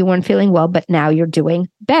 you weren't feeling well, but now you're doing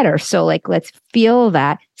better. So like, let's feel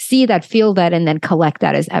that, see that, feel that, and then collect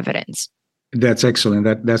that as evidence. That's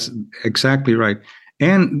excellent. That's exactly right.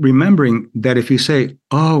 And remembering that if you say,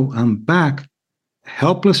 oh, I'm back,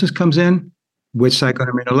 helplessness comes in, which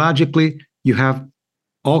psychoimmunologically, you have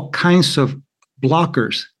all kinds of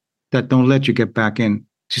blockers that don't let you get back in.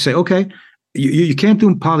 So you say, okay, you can't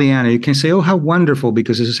do Pollyanna. You can say, oh, how wonderful,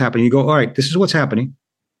 because this is happening. You go, all right, this is what's happening.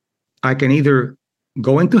 I can either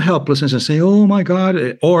go into helplessness and say, oh my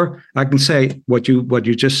God, or I can say what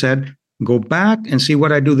you just said, go back and see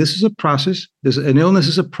what I do. This is a process. An illness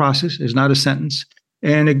is a process. It's not a sentence.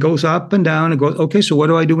 And it goes up and down and goes, okay, so what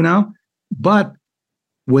do I do now? But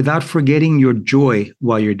without forgetting your joy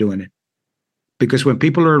while you're doing it. Because when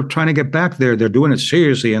people are trying to get back there, they're doing it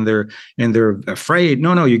seriously and they're afraid.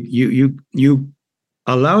 No, you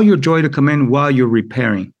allow your joy to come in while you're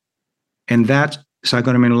repairing. And that's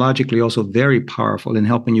psychoimmunologically also very powerful in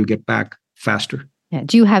helping you get back faster. Yeah.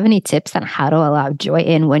 Do you have any tips on how to allow joy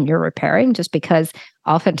in when you're repairing? Just because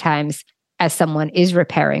oftentimes as someone is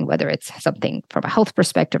repairing, whether it's something from a health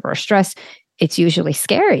perspective or stress, it's usually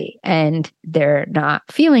scary and they're not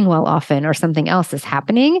feeling well often or something else is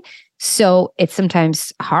happening. So it's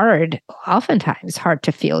sometimes hard, oftentimes hard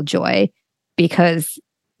to feel joy because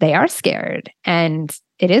they are scared and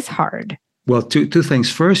it is hard. Well, two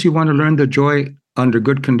things. First, you want to learn the joy under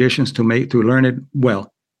good conditions to learn it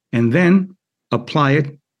well, and then apply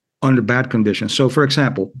it under bad conditions. So, for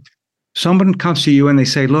example, someone comes to you and they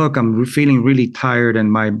say, "Look, I'm feeling really tired,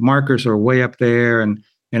 and my markers are way up there, and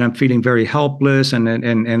I'm feeling very helpless,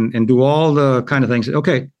 and do all the kind of things."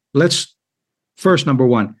 Okay, let's first, number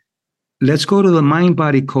one, let's go to the mind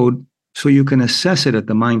body code so you can assess it at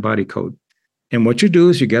the mind body code. And what you do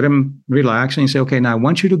is you get them relaxed and you say, okay, now I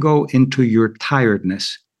want you to go into your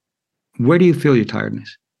tiredness. Where do you feel your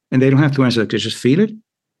tiredness? And they don't have to answer that. Just feel it.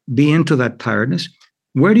 Be into that tiredness.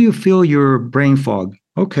 Where do you feel your brain fog?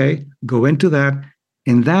 Okay, go into that.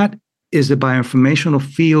 And that is the bioinformational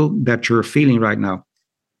field that you're feeling right now.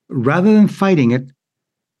 Rather than fighting it,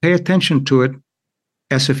 pay attention to it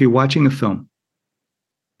as if you're watching a film.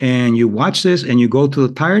 And you watch this and you go to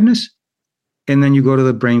the tiredness, and then you go to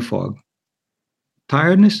the brain fog.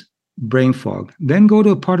 Tiredness, brain fog. Then go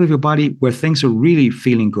to a part of your body where things are really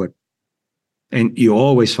feeling good. And you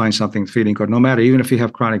always find something feeling good, no matter, even if you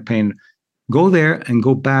have chronic pain. Go there and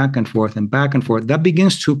go back and forth and back and forth. That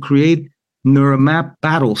begins to create neuromap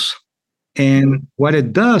battles. And what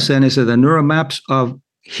it does then is that the neuromaps of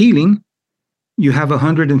healing, you have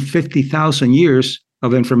 150,000 years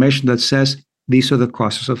of information that says these are the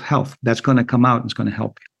causes of health. That's going to come out and it's going to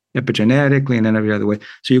help you epigenetically and in every other way.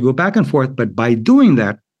 So you go back and forth. But by doing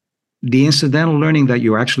that, the incidental learning that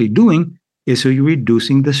you're actually doing is so you're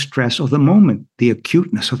reducing the stress of the moment, the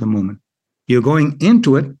acuteness of the moment. You're going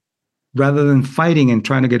into it rather than fighting and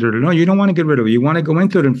trying to get rid of it. No, you don't want to get rid of it. You want to go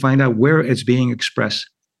into it and find out where it's being expressed.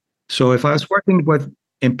 So if I was working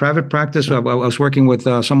in private practice, I was working with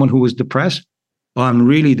someone who was depressed. Oh, I'm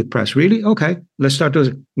really depressed. Really? Okay, let's start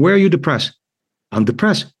with, where are you depressed? I'm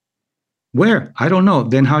depressed. Where? I don't know.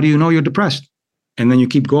 Then how do you know you're depressed? And then you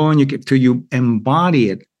keep going, till you embody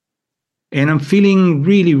it. And I'm feeling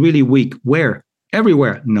really, really weak. Where?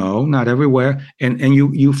 Everywhere. No, not everywhere. And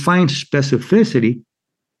you find specificity,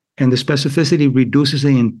 and the specificity reduces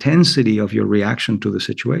the intensity of your reaction to the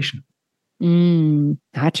situation.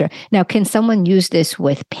 Gotcha. Now, can someone use this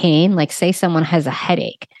with pain? Like, say someone has a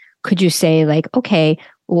headache. Could you say, like, okay,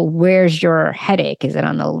 well, where's your headache? Is it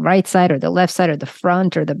on the right side or the left side or the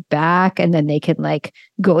front or the back? And then they can like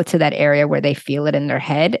go to that area where they feel it in their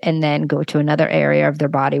head, and then go to another area of their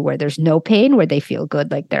body where there's no pain, where they feel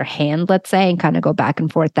good, like their hand, let's say, and kind of go back and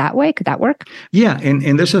forth that way. Could that work? Yeah,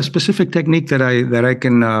 and there's a specific technique that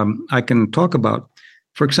I can talk about.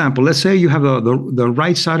 For example, let's say you have the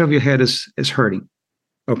right side of your head is hurting.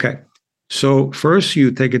 Okay. So first you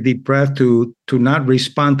take a deep breath to not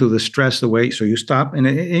respond to the stress the way, so you stop, and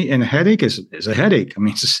a headache is a headache. I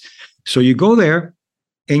mean, so you go there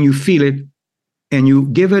and you feel it and you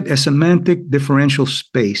give it a semantic differential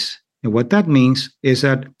space. And what that means is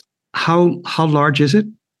that how large is it?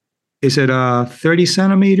 Is it 30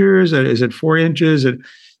 centimeters? Is it 4 inches?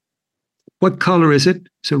 What color is it?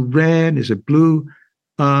 Is it red? Is it blue?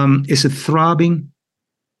 Is it throbbing?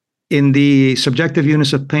 In the subjective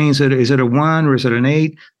units of pain, is it a 1 or is it an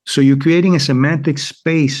 8? So you're creating a semantic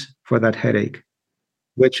space for that headache,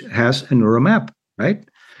 which has a neuromap, right?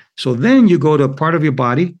 So then you go to a part of your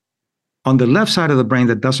body on the left side of the brain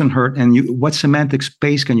that doesn't hurt, and what semantic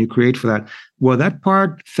space can you create for that? Well, that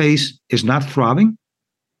part face is not throbbing.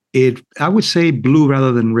 I would say blue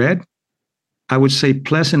rather than red. I would say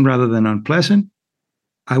pleasant rather than unpleasant.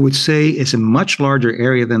 I would say it's a much larger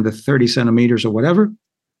area than the 30 centimeters or whatever.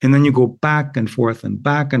 And then you go back and forth and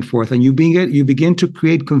back and forth, and you begin to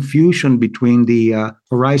create confusion between the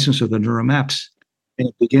horizons of the neuromaps, and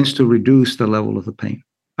it begins to reduce the level of the pain.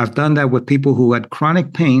 I've done that with people who had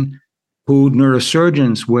chronic pain, who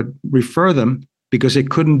neurosurgeons would refer them because they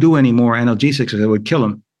couldn't do any more analgesics, they would kill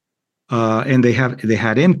them. And they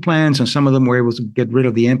had implants, and some of them were able to get rid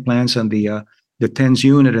of the implants and the TENS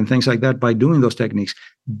unit and things like that by doing those techniques.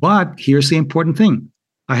 But here's the important thing: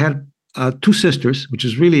 I had 2 sisters, which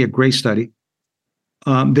is really a great study.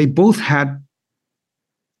 They both had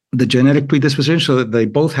the genetic predisposition, so that they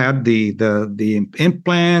both had the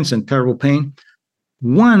implants and terrible pain.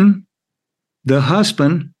 One, the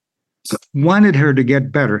husband wanted her to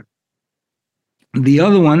get better. The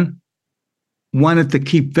other one wanted to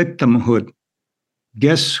keep victimhood.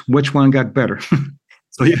 Guess which one got better?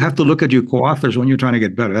 So you have to look at your co-authors when you're trying to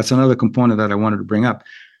get better. That's another component that I wanted to bring up.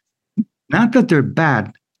 Not that they're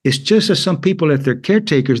bad. It's just that some people, if they're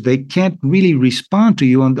caretakers, they can't really respond to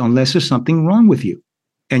you unless there's something wrong with you.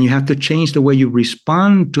 And you have to change the way you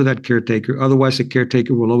respond to that caretaker. Otherwise, the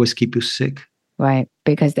caretaker will always keep you sick. Right.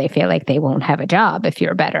 Because they feel like they won't have a job if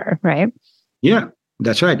you're better, right? Yeah,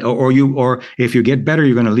 that's right. Or if you get better,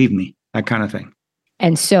 you're going to leave me, that kind of thing.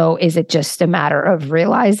 And so is it just a matter of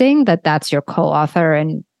realizing that that's your co-author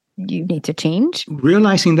and you need to change?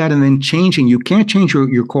 Realizing that and then changing. You can't change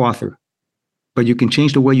your co-author, but you can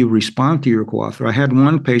change the way you respond to your co-author. I had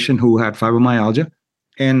one patient who had fibromyalgia,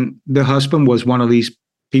 and the husband was one of these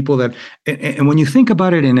people that, and when you think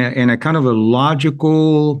about it in a kind of a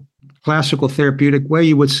logical, classical therapeutic way,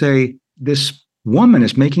 you would say this woman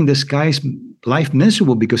is making this guy's life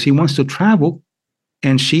miserable because he wants to travel,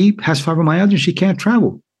 and she has fibromyalgia, she can't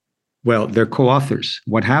travel. Well, they're co-authors.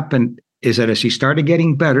 What happened is that as she started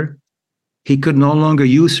getting better, he could no longer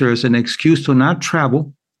use her as an excuse to not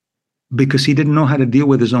travel because he didn't know how to deal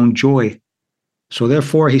with his own joy. So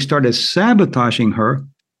therefore, he started sabotaging her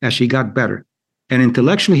as she got better. And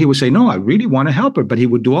intellectually, he would say, no, I really want to help her. But he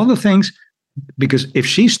would do all the things because if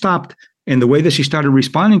she stopped in the way that she started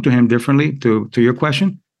responding to him differently, to your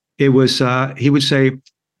question, it was, he would say,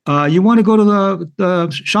 you want to go to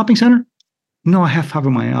the shopping center? No, I have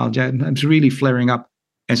fibromyalgia. I'm really flaring up.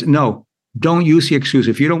 And so, no, don't use the excuse.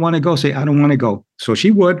 If you don't want to go, say, I don't want to go. So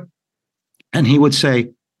she would. And he would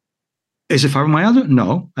say, is it fibromyalgia?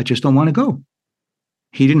 No, I just don't want to go.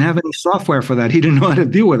 He didn't have any software for that. He didn't know how to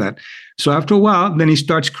deal with that. So after a while, then he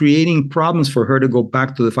starts creating problems for her to go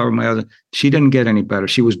back to the fibromyalgia. She didn't get any better.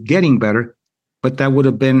 She was getting better, but that would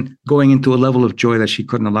have been going into a level of joy that she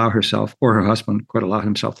couldn't allow herself, or her husband could allow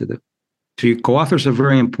himself to do. So co-authors are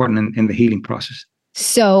very important in the healing process.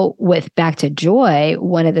 So with back to joy,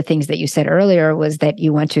 one of the things that you said earlier was that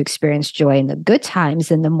you want to experience joy in the good times.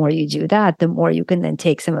 And the more you do that, the more you can then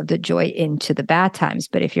take some of the joy into the bad times.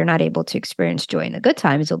 But if you're not able to experience joy in the good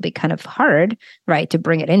times, it'll be kind of hard, right, to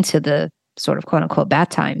bring it into the sort of quote unquote bad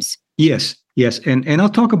times. Yes. And I'll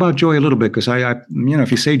talk about joy a little bit because I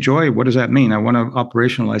if you say joy, what does that mean? I want to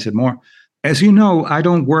operationalize it more. As you know, I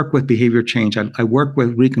don't work with behavior change. I work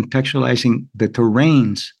with recontextualizing the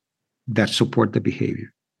terrains that support the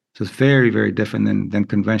behavior. So it's very, very different than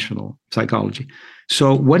conventional psychology.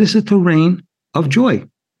 So what is the terrain of joy?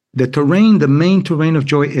 The main terrain of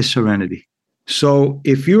joy is serenity. So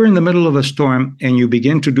if you're in the middle of a storm and you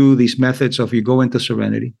begin to do these methods of you go into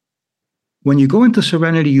serenity, when you go into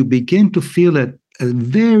serenity, you begin to feel a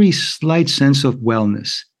very slight sense of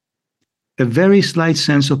wellness, a very slight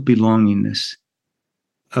sense of belongingness,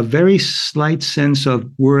 a very slight sense of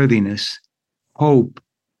worthiness, hope,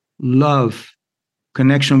 love,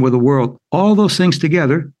 connection with the world. All those things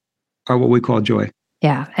together are what we call joy.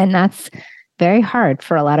 Yeah. And that's very hard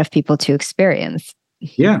for a lot of people to experience.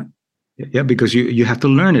 Yeah, because you have to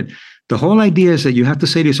learn it. The whole idea is that you have to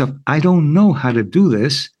say to yourself, I don't know how to do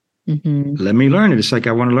this. Mm-hmm. Let me learn it. It's like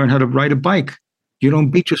I want to learn how to ride a bike. You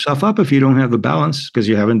don't beat yourself up if you don't have the balance because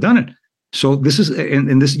you haven't done it. So this is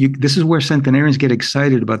this is where centenarians get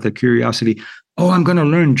excited about the curiosity. Oh, I'm going to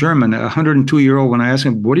learn German. A 102-year-old, when I ask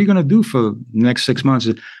him, what are you going to do for the next 6 months?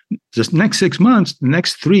 Just next 6 months, the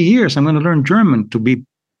next 3 years, I'm going to learn German to be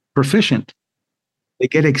proficient. They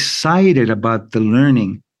get excited about the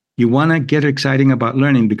learning. You want to get exciting about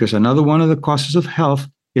learning because another one of the causes of health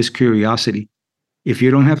is curiosity. If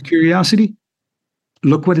you don't have curiosity,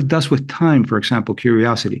 look what it does with time, for example,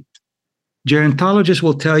 curiosity. Gerontologists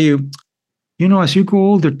will tell you, as you grow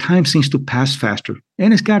older, time seems to pass faster.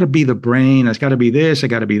 And it's got to be the brain. It's got to be this.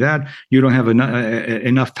 It's got to be that. You don't have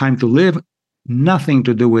enough time to live. Nothing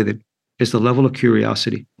to do with it. It's the level of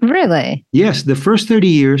curiosity. Really? Yes. The first 30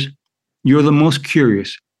 years, you're the most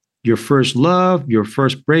curious. Your first love, your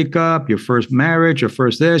first breakup, your first marriage, your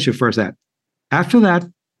first this, your first that. After that,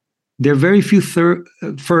 there are very few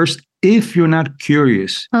first if you're not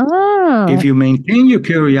curious. Oh. If you maintain your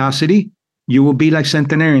curiosity, you will be like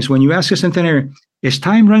centenarians. When you ask a centenarian, is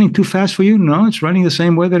time running too fast for you? No, it's running the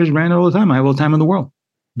same way that it ran all the time. I have all the time in the world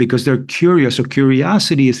because they're curious. So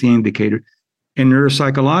curiosity is the indicator. And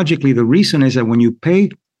neuropsychologically, the reason is that when you pay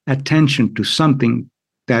attention to something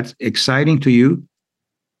that's exciting to you,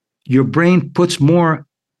 your brain puts more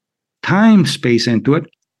time space into it.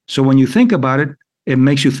 So when you think about it, it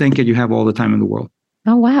makes you think that you have all the time in the world.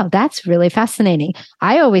 Oh, wow. That's really fascinating.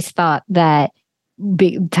 I always thought that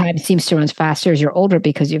time seems to run faster as you're older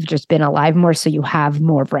because you've just been alive more. So you have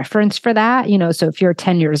more reference for that. So if you're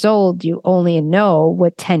 10 years old, you only know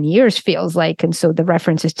what 10 years feels like. And so the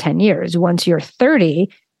reference is 10 years. Once you're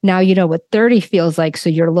 30, now you know what 30 feels like.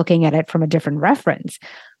 So you're looking at it from a different reference.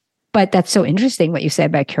 But that's so interesting what you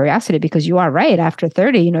said about curiosity, because you are right. After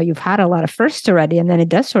 30, you've had a lot of firsts already. And then it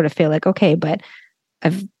does sort of feel like, okay, but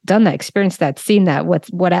I've done that, experienced that, seen that.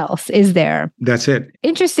 What else is there? That's it.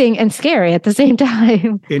 Interesting and scary at the same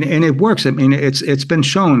time. And it works. I mean, it's been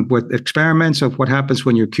shown with experiments of what happens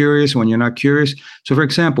when you're curious, when you're not curious. So, for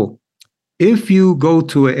example, if you go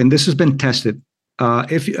to it, and this has been tested,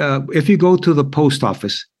 if you go to the post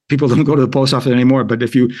office, people don't go to the post office anymore. But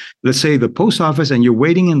if you, let's say, the post office, and you're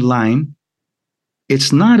waiting in line,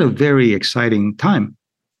 it's not a very exciting time.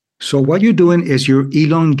 So what you're doing is you're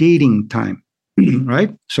elongating time,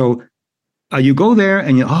 right? So you go there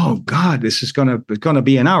and you, oh God, this is gonna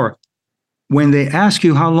be an hour. When they ask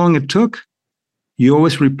you how long it took, you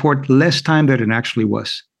always report less time than it actually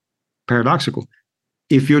was. Paradoxical.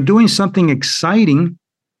 If you're doing something exciting,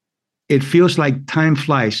 it feels like time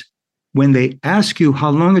flies. When they ask you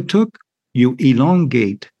how long it took, you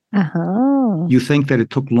elongate. Uh-huh. You think that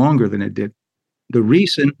it took longer than it did. The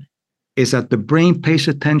reason is that the brain pays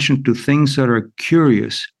attention to things that are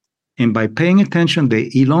curious. And by paying attention,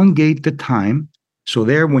 they elongate the time. So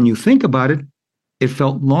there, when you think about it, it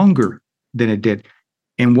felt longer than it did.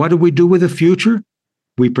 And what do we do with the future?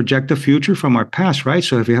 We project the future from our past, right?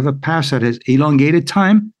 So if you have a past that has elongated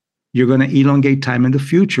time, you're going to elongate time in the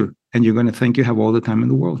future, and you're going to think you have all the time in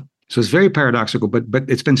the world. So it's very paradoxical, but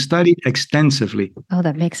it's been studied extensively. Oh,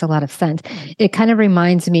 that makes a lot of sense. It kind of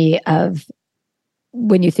reminds me of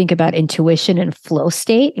when you think about intuition and flow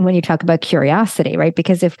state, and when you talk about curiosity, right?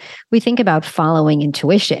 Because if we think about following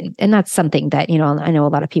intuition, and that's something that, I know a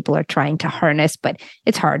lot of people are trying to harness, but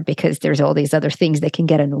it's hard because there's all these other things that can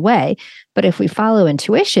get in the way. But if we follow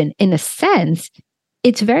intuition, in a sense,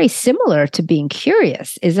 it's very similar to being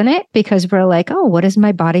curious, isn't it? Because we're like, oh, what is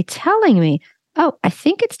my body telling me? Oh, I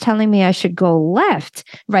think it's telling me I should go left,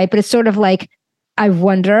 right? But it's sort of like, I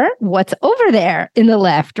wonder what's over there in the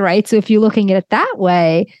left, right? So if you're looking at it that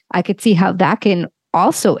way, I could see how that can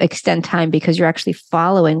also extend time, because you're actually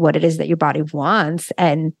following what it is that your body wants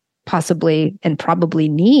and possibly and probably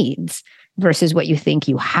needs versus what you think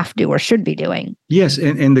you have to or should be doing. Yes,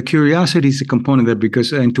 and the curiosity is a component of that,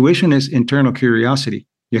 because intuition is internal curiosity.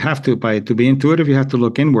 You have to, to be intuitive, you have to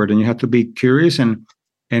look inward, and you have to be curious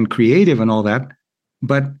and creative and all that.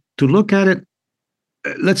 But to look at it,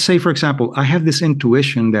 let's say, for example, I have this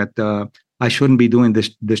intuition that I shouldn't be doing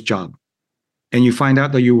this job, and you find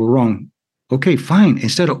out that you were wrong. Okay, fine.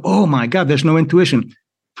 Instead of, oh my God, there's no intuition.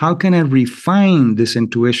 How can I refine this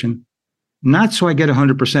intuition? Not so I get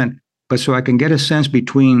 100%, but so I can get a sense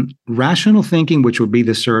between rational thinking, which would be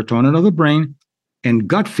the serotonin of the brain, and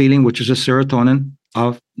gut feeling, which is a serotonin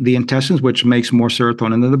of the intestines, which makes more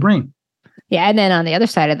serotonin in the brain. Yeah. And then on the other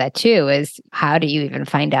side of that too is, how do you even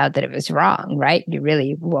find out that it was wrong, right? You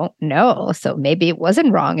really won't know. So maybe it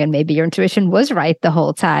wasn't wrong, and maybe your intuition was right the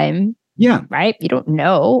whole time. Yeah. Right? You don't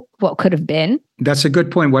know what could have been. That's a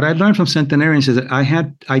good point. What I learned from centenarians is that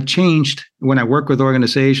I changed, when I work with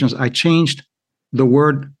organizations, I changed the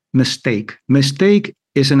word mistake. Mistake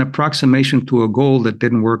is an approximation to a goal that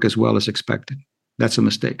didn't work as well as expected. That's a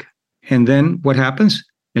mistake. And then what happens?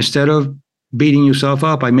 Instead of beating yourself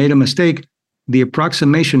up, I made a mistake, the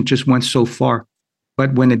approximation just went so far.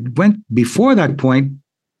 But when it went before that point,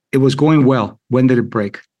 it was going well. When did it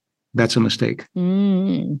break? That's a mistake.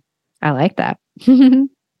 I like that.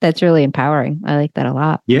 That's really empowering. I like that a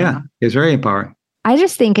lot. Yeah, it's very empowering. I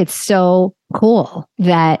just think it's so cool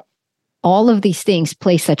that all of these things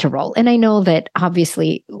play such a role. And I know that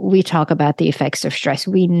obviously we talk about the effects of stress.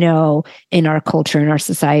 We know in our culture, in our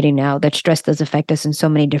society now, that stress does affect us in so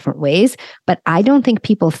many different ways. But I don't think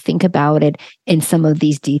people think about it in some of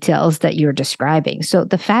these details that you're describing. So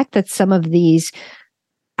the fact that some of these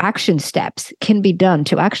action steps can be done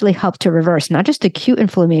to actually help to reverse not just acute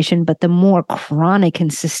inflammation, but the more chronic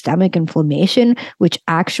and systemic inflammation, which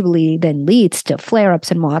actually then leads to flare-ups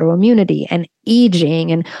and autoimmunity and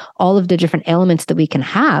aging and all of the different ailments that we can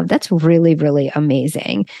have. That's really, really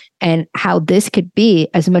amazing. And how this could be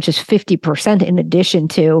as much as 50% in addition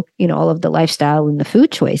to, all of the lifestyle and the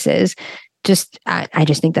food choices. I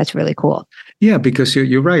just think that's really cool. Yeah, because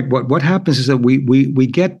you're right. What happens is that we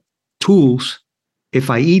get tools. If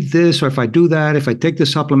I eat this, or if I do that, if I take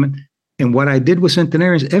this supplement. And what I did with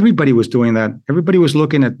centenarians, everybody was doing that. Everybody was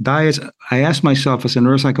looking at diets. I asked myself as a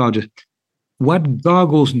neuropsychologist, what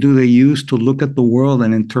goggles do they use to look at the world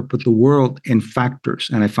and interpret the world in factors?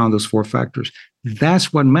 And I found those 4 factors.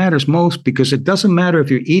 That's what matters most, because it doesn't matter if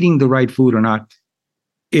you're eating the right food or not.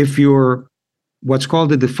 If you're what's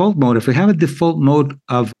called the default mode, if you have a default mode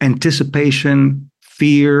of anticipation,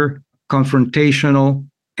 fear, confrontational,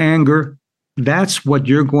 anger, that's what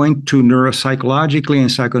you're going to neuropsychologically and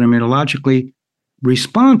psychoimmunologically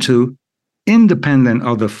respond to, independent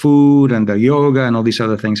of the food and the yoga and all these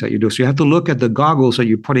other things that you do. So you have to look at the goggles that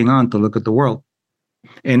you're putting on to look at the world.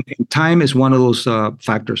 And time is one of those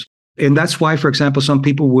factors. And that's why, for example, some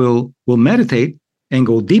people will meditate and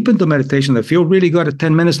go deep into meditation. They feel really good. At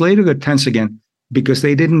 10 minutes later, they're tense again because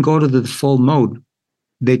they didn't go to the full mode.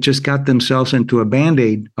 They just got themselves into a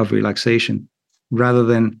Band-Aid of relaxation rather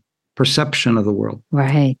than perception of the world.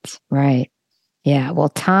 Right, right. Yeah, well,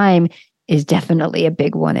 time is definitely a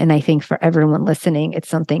big one. And I think for everyone listening, it's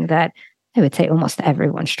something that I would say almost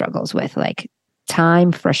everyone struggles with, like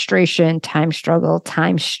time frustration, time struggle,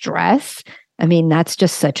 time stress. I mean, that's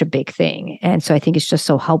just such a big thing. And so I think it's just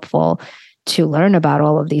so helpful to learn about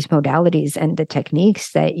all of these modalities and the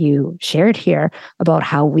techniques that you shared here about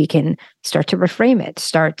how we can start to reframe it,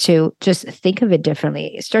 start to just think of it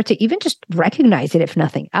differently, start to even just recognize it, if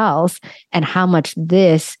nothing else, and how much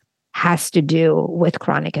this has to do with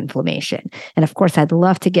chronic inflammation. And of course, I'd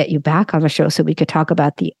love to get you back on the show so we could talk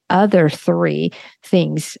about the other 3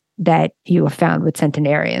 things that you have found with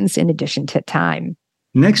centenarians in addition to time.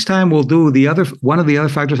 Next time we'll do one of the other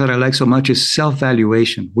factors that I like so much is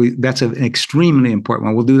self-valuation. That's an extremely important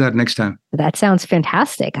one. We'll do that next time. That sounds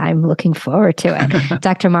fantastic. I'm looking forward to it.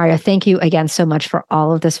 Dr. Mario, thank you again so much for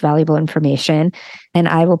all of this valuable information. And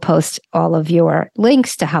I will post all of your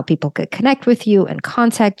links to how people could connect with you and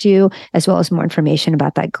contact you, as well as more information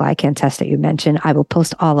about that glycan test that you mentioned. I will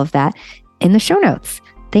post all of that in the show notes.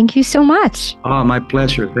 Thank you so much. Oh, my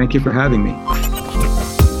pleasure. Thank you for having me.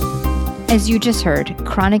 As you just heard,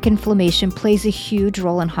 chronic inflammation plays a huge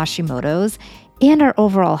role in Hashimoto's and our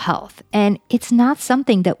overall health. And it's not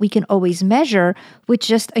something that we can always measure with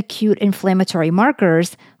just acute inflammatory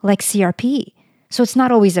markers like CRP. So it's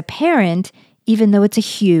not always apparent, even though it's a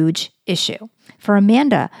huge issue. For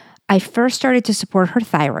Amanda, I first started to support her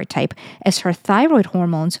thyroid type as her thyroid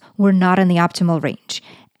hormones were not in the optimal range.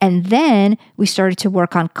 And then we started to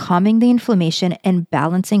work on calming the inflammation and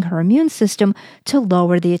balancing her immune system to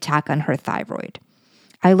lower the attack on her thyroid.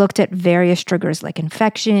 I looked at various triggers like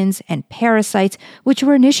infections and parasites, which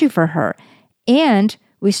were an issue for her. And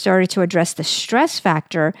we started to address the stress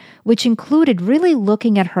factor, which included really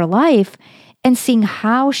looking at her life and seeing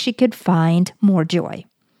how she could find more joy.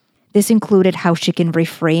 This included how she can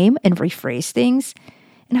reframe and rephrase things,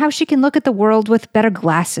 and how she can look at the world with better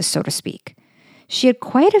glasses, so to speak. She had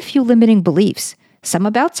quite a few limiting beliefs, some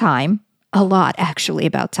about time, a lot actually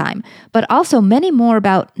about time, but also many more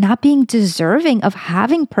about not being deserving of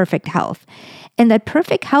having perfect health, and that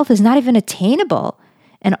perfect health is not even attainable,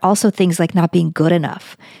 and also things like not being good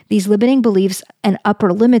enough. These limiting beliefs and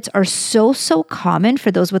upper limits are so common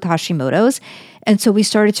for those with Hashimoto's, and so we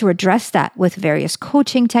started to address that with various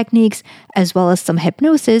coaching techniques, as well as some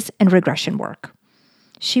hypnosis and regression work.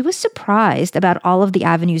 She was surprised about all of the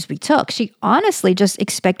avenues we took. She honestly just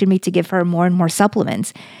expected me to give her more and more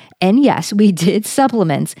supplements. And yes, we did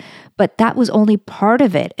supplements, but that was only part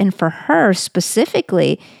of it. And for her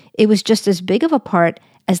specifically, it was just as big of a part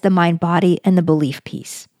as the mind, body, and the belief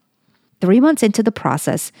piece. 3 months into the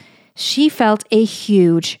process, she felt a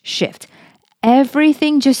huge shift.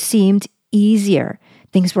 Everything just seemed easier.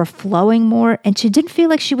 Things were flowing more, and she didn't feel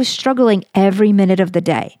like she was struggling every minute of the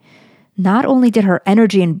day. Not only did her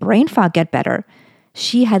energy and brain fog get better,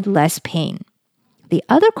 she had less pain. The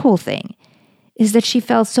other cool thing is that she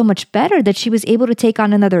felt so much better that she was able to take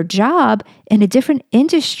on another job in a different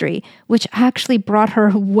industry, which actually brought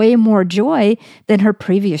her way more joy than her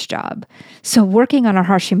previous job. So working on her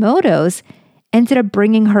Hashimoto's ended up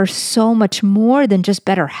bringing her so much more than just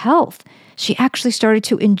better health. She actually started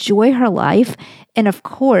to enjoy her life. And of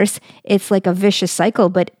course, it's like a vicious cycle,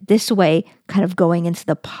 but this way, kind of going into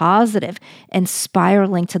the positive and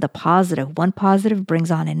spiraling to the positive. One positive brings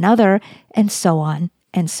on another, and so on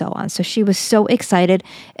and so on. So she was so excited.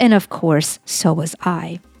 And of course, so was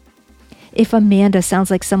I. If Amanda sounds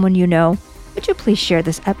like someone you know, would you please share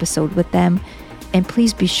this episode with them? And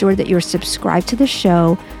please be sure that you're subscribed to the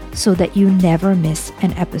show so that you never miss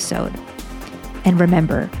an episode. And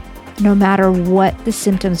remember, no matter what the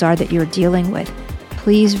symptoms are that you're dealing with,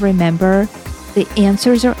 please remember the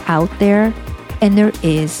answers are out there and there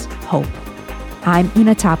is hope. I'm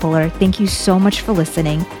Ina Topoler. Thank you so much for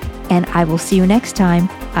listening, and I will see you next time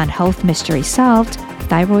on Health Mysteries Solved,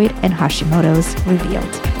 Thyroid and Hashimoto's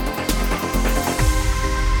Revealed.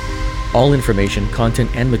 All information, content,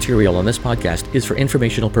 and material on this podcast is for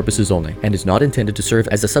informational purposes only and is not intended to serve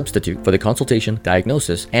as a substitute for the consultation,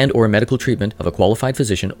 diagnosis, and/or medical treatment of a qualified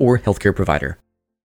physician or healthcare provider.